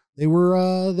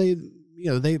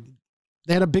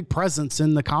had a big presence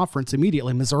in the conference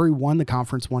immediately. Missouri won the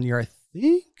conference one year, I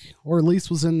think, or at least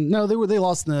they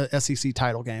lost in the SEC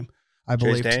title game, I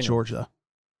believe, to Georgia.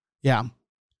 Yeah.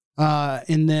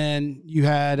 And then you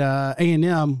had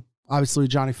A&M, obviously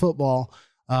Johnny Football,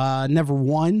 never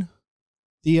won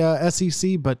the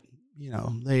SEC, but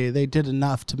they did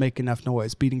enough to make enough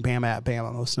noise, beating Bama at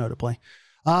Bama most notably.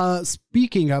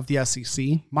 Speaking of the SEC,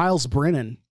 Miles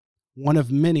Brennan, one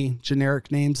of many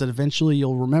generic names that eventually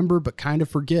you'll remember but kind of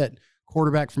forget,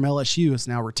 quarterback from LSU, is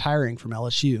now retiring from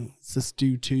LSU. Is this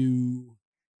due to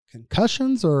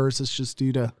concussions, or is this just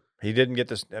due to... He didn't get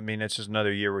this. I mean, it's just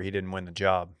another year where he didn't win the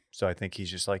job. So I think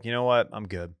he's just like, you know what? I'm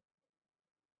good.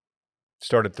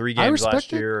 Started 3 games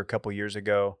last year, a couple years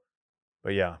ago.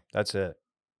 But yeah, that's it.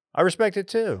 I respect it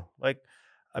too.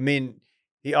 He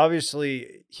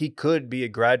could be a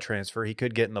grad transfer. He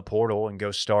could get in the portal and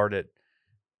go start at,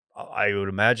 I would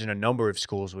imagine a number of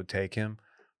schools would take him.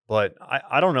 But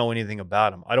I don't know anything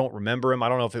about him. I don't remember him. I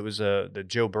don't know if it was the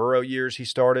Joe Burrow years he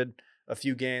started a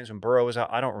few games when Burrow was out.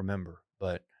 I don't remember,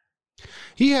 but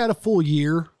he had a full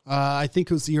year. I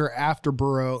think it was the year after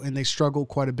Burrow, and they struggled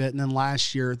quite a bit. And then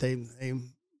last year,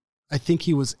 I think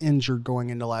he was injured going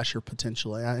into last year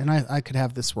potentially. I could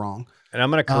have this wrong. And I'm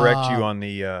going to correct you on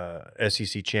the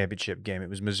SEC championship game. It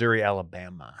was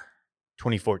Missouri-Alabama,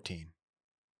 2014.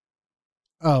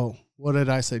 Oh, what did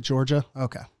I say? Georgia?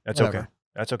 Okay. That's okay.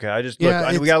 That's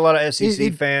okay. We got a lot of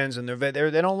SEC fans, and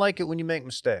they don't like it when you make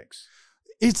mistakes.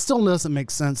 It still doesn't make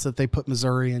sense that they put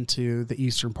Missouri into the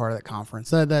eastern part of that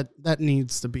conference. That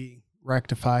needs to be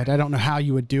rectified. I don't know how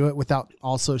you would do it without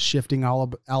also shifting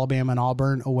Alabama and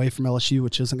Auburn away from LSU,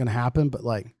 which isn't going to happen, but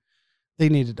they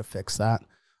needed to fix that.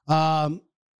 And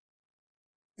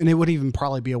And it would even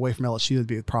probably be away from LSU. Would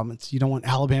be the problem. You don't want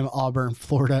Alabama, Auburn,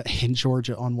 Florida, and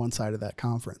Georgia on one side of that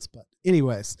conference. But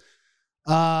anyways,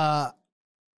 Miles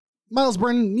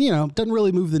Brennan, doesn't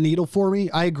really move the needle for me.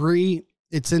 I agree.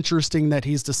 It's interesting that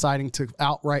he's deciding to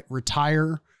outright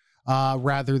retire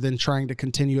rather than trying to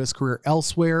continue his career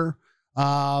elsewhere.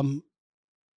 And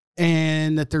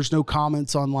that there's no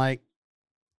comments on like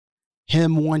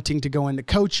him wanting to go into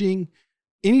coaching.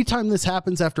 Anytime this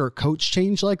happens after a coach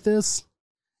change like this,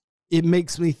 it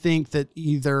makes me think that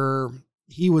either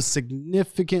he was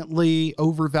significantly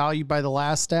overvalued by the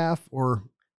last staff or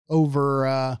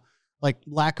over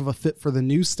lack of a fit for the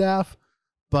new staff.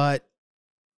 But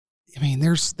I mean,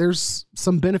 there's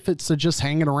some benefits to just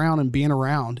hanging around and being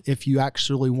around if you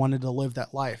actually wanted to live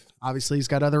that life. Obviously, he's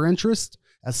got other interests.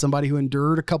 As somebody who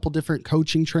endured a couple different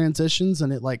coaching transitions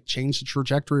and it like changed the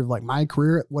trajectory of like my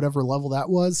career at whatever level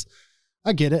that was,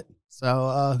 I get it.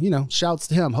 So, shouts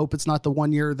to him. Hope it's not the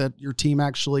 1 year that your team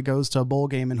actually goes to a bowl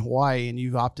game in Hawaii and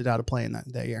you've opted out of playing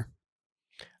that year.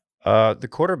 The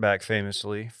quarterback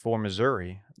famously for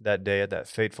Missouri that day, at that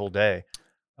fateful day,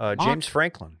 James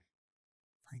Franklin.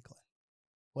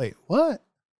 Wait, what?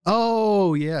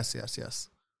 Oh, yes.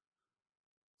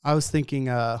 I was thinking,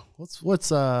 what's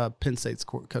Penn State's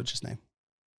coach's name?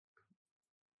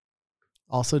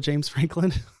 Also James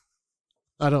Franklin?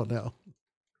 I don't know.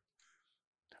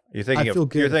 You're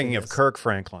thinking of Kirk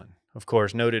Franklin, of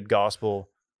course, noted gospel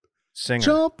singer.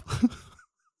 Jump.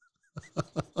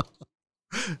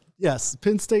 Yes,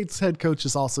 Penn State's head coach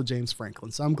is also James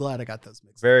Franklin, so I'm glad I got those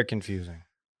mixed. Very confusing.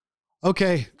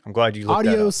 Okay. I'm glad you looked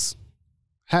Adios.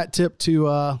 Hat tip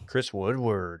to Chris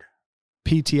Woodward.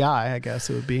 PTI, I guess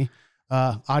it would be.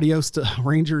 Adios to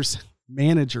Rangers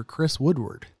manager Chris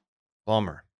Woodward.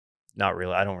 Bummer. Not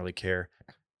really. I don't really care.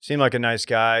 Seemed like a nice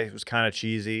guy. It was kind of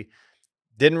cheesy.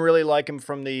 Didn't really like him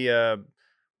from the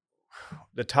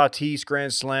Tatis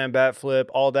Grand Slam bat flip,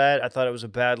 all that. I thought it was a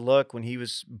bad look when he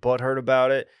was butthurt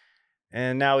about it.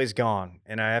 And now he's gone.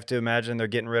 And I have to imagine they're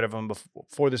getting rid of him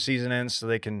before the season ends so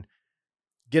they can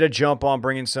get a jump on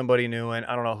bringing somebody new in.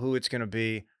 I don't know who it's going to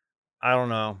be. I don't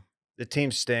know. The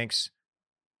team stinks.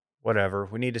 Whatever.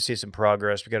 We need to see some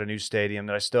progress. We got a new stadium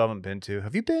that I still haven't been to.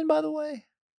 Have you been, by the way?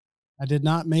 I did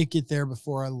not make it there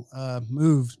before I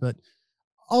moved, but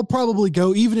I'll probably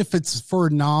go, even if it's for a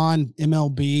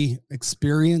non-MLB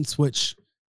experience, which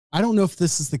I don't know if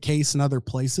this is the case in other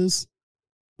places,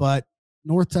 but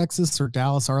North Texas or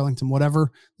Dallas, Arlington,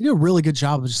 whatever, they do a really good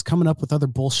job of just coming up with other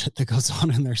bullshit that goes on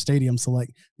in their stadium. So like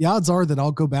the odds are that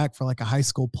I'll go back for like a high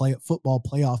school football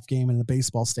playoff game in a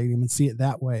baseball stadium and see it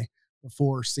that way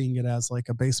before seeing it as like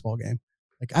a baseball game.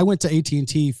 Like I went to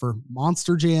AT&T for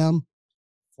Monster Jam,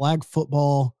 flag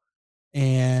football,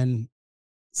 and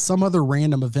some other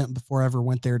random event before I ever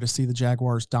went there to see the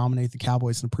Jaguars dominate the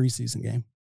Cowboys in a preseason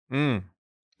game.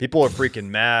 People are freaking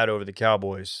mad over the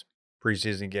Cowboys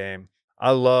preseason game.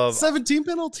 I love 17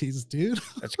 penalties, dude.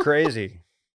 That's crazy.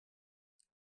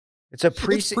 It's a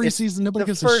preseason. Nobody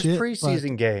gives a shit. The first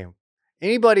preseason game.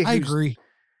 Anybody I agree.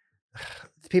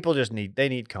 People just need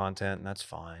content, and that's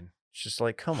fine. It's just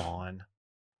like, come on.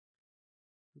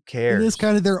 Who cares? It is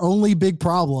kind of their only big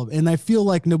problem. And I feel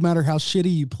like no matter how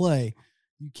shitty you play,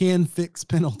 you can fix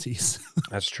penalties.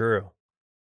 That's true.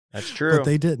 But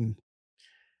they didn't.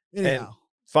 Anyhow, and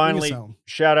finally,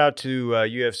 shout out to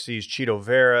UFC's Cheeto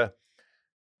Vera.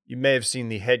 You may have seen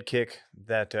the head kick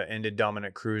that ended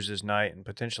Dominic Cruz's night and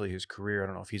potentially his career. I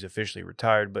don't know if he's officially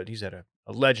retired, but he's had a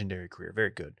legendary career. Very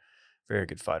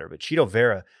good fighter. But Cheeto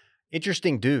Vera,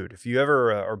 interesting dude. If you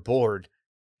ever are bored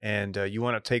and you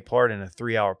want to take part in a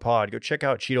 3-hour pod, go check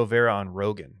out Cheeto Vera on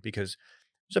Rogan, because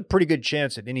there's a pretty good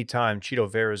chance at any time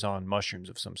Cheeto Vera's on mushrooms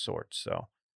of some sort. So,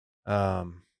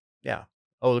 yeah.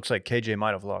 Oh, looks like KJ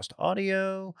might have lost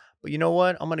audio. But you know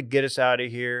what? I'm going to get us out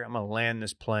of here. I'm going to land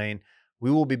this plane. We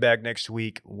will be back next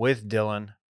week with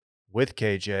Dylan, with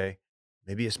KJ,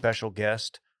 maybe a special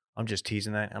guest. I'm just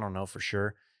teasing that. I don't know for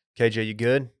sure. KJ, you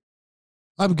good?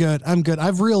 I'm good.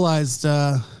 I've realized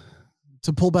to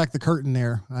pull back the curtain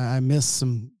there, I missed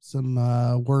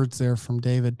some words there from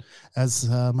David, as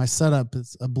my setup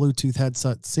is a Bluetooth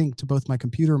headset synced to both my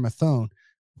computer and my phone.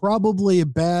 Probably a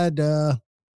bad,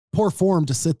 poor form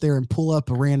to sit there and pull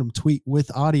up a random tweet with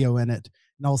audio in it.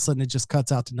 And all of a sudden it just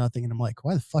cuts out to nothing. And I'm like,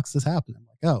 why the fuck's this happening? I'm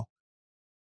like, oh,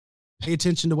 pay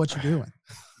attention to what you're doing.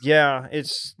 Yeah,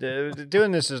 it's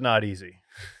doing this is not easy.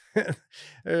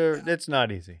 It's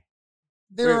not easy.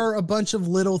 There are a bunch of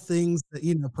little things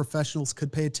that, professionals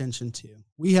could pay attention to.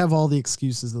 We have all the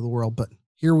excuses of the world, but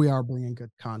here we are bringing good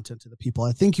content to the people.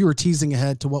 I think you were teasing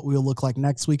ahead to what we will look like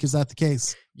next week. Is that the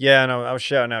case? Yeah, and I was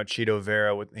shouting out Cheeto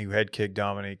Vera who head kicked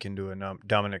Dominic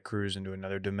Cruz into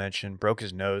another dimension, broke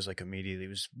his nose like immediately. It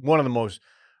was one of the most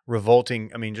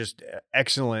revolting, I mean, just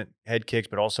excellent head kicks,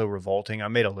 but also revolting. I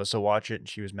made Alyssa watch it, and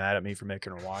she was mad at me for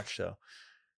making her watch. So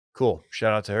cool.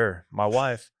 Shout out to her, my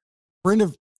wife. Friend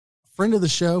of the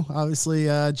show, obviously,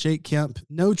 Jake Kemp.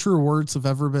 No true words have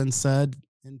ever been said,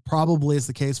 and probably is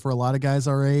the case for a lot of guys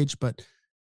our age, but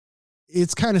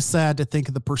it's kind of sad to think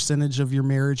of the percentage of your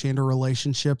marriage and a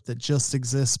relationship that just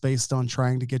exists based on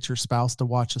trying to get your spouse to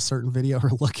watch a certain video or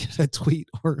look at a tweet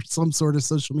or some sort of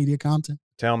social media content.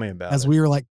 Tell me about As it. we were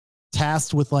like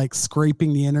tasked with like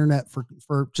scraping the internet for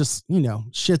just,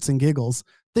 shits and giggles,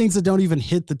 things that don't even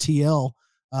hit the TL,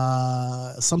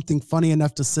 something funny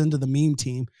enough to send to the meme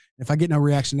team. If I get no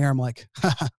reaction there, I'm like,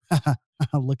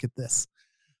 look at this.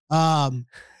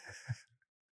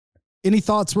 Any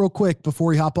thoughts real quick before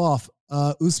we hop off?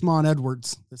 Usman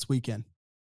Edwards this weekend.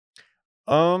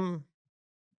 Might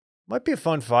be a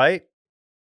fun fight.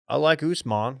 I like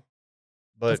Usman,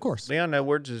 but Of course. Leon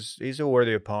Edwards he's a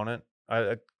worthy opponent.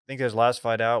 I think his last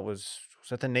fight out was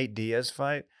that the Nate Diaz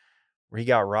fight where he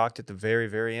got rocked at the very,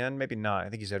 very end? Maybe not. I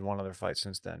think he's had one other fight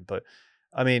since then. But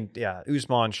I mean, yeah,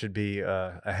 Usman should be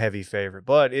a heavy favorite,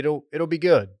 but it'll be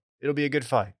good. It'll be a good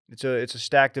fight. It's a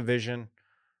stacked division.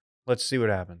 Let's see what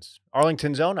happens.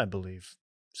 Arlington's own, I believe,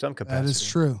 some capacity. That is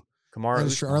true. Kamara That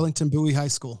is true. Usman. Arlington Bowie High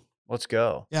School. Let's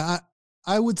go. Yeah,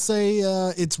 I would say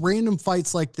it's random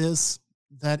fights like this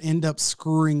that end up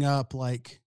screwing up,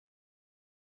 like,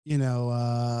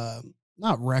 not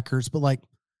records, but like,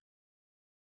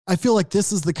 I feel like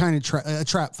this is the kind of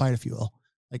trap fight, if you will.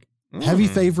 Like, heavy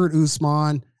favorite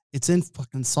Usman. It's in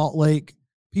fucking Salt Lake.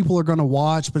 People are going to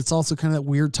watch, but it's also kind of that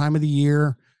weird time of the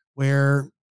year where,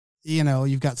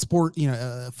 you've got sport,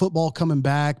 football coming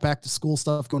back to school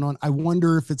stuff going on. I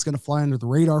wonder if it's going to fly under the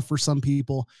radar for some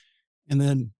people. And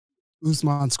then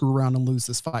Usman screw around and lose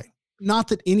this fight. Not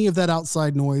that any of that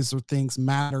outside noise or things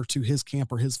matter to his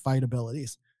camp or his fight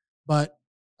abilities, but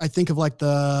I think of like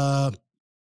the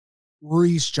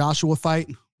Ruiz Joshua fight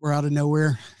where out of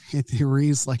nowhere, Anthony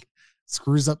Ruiz like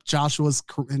screws up Joshua's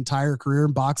entire career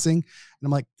in boxing. And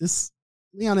I'm like, this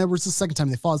Leon Edwards, the second time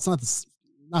they fought. It's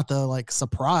not the like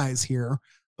surprise here,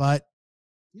 but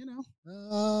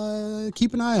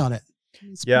keep an eye on it.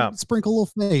 Sprinkle a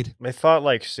little fade. They fought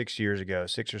like 6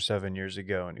 or 7 years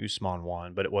ago, and Usman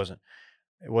won, but it wasn't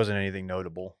anything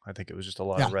notable. I think it was just a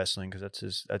lot of wrestling because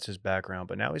that's his background.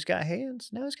 But now he's got hands.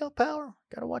 Now he's got power.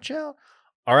 Got to watch out.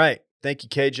 All right. Thank you,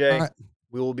 KJ. Right.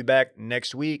 We will be back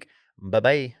next week.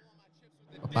 Bye-bye.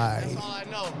 Bye. That's all I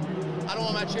know. I don't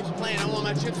want my chips plain. I want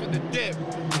my chips with the dip.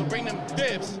 So bring them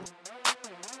dips.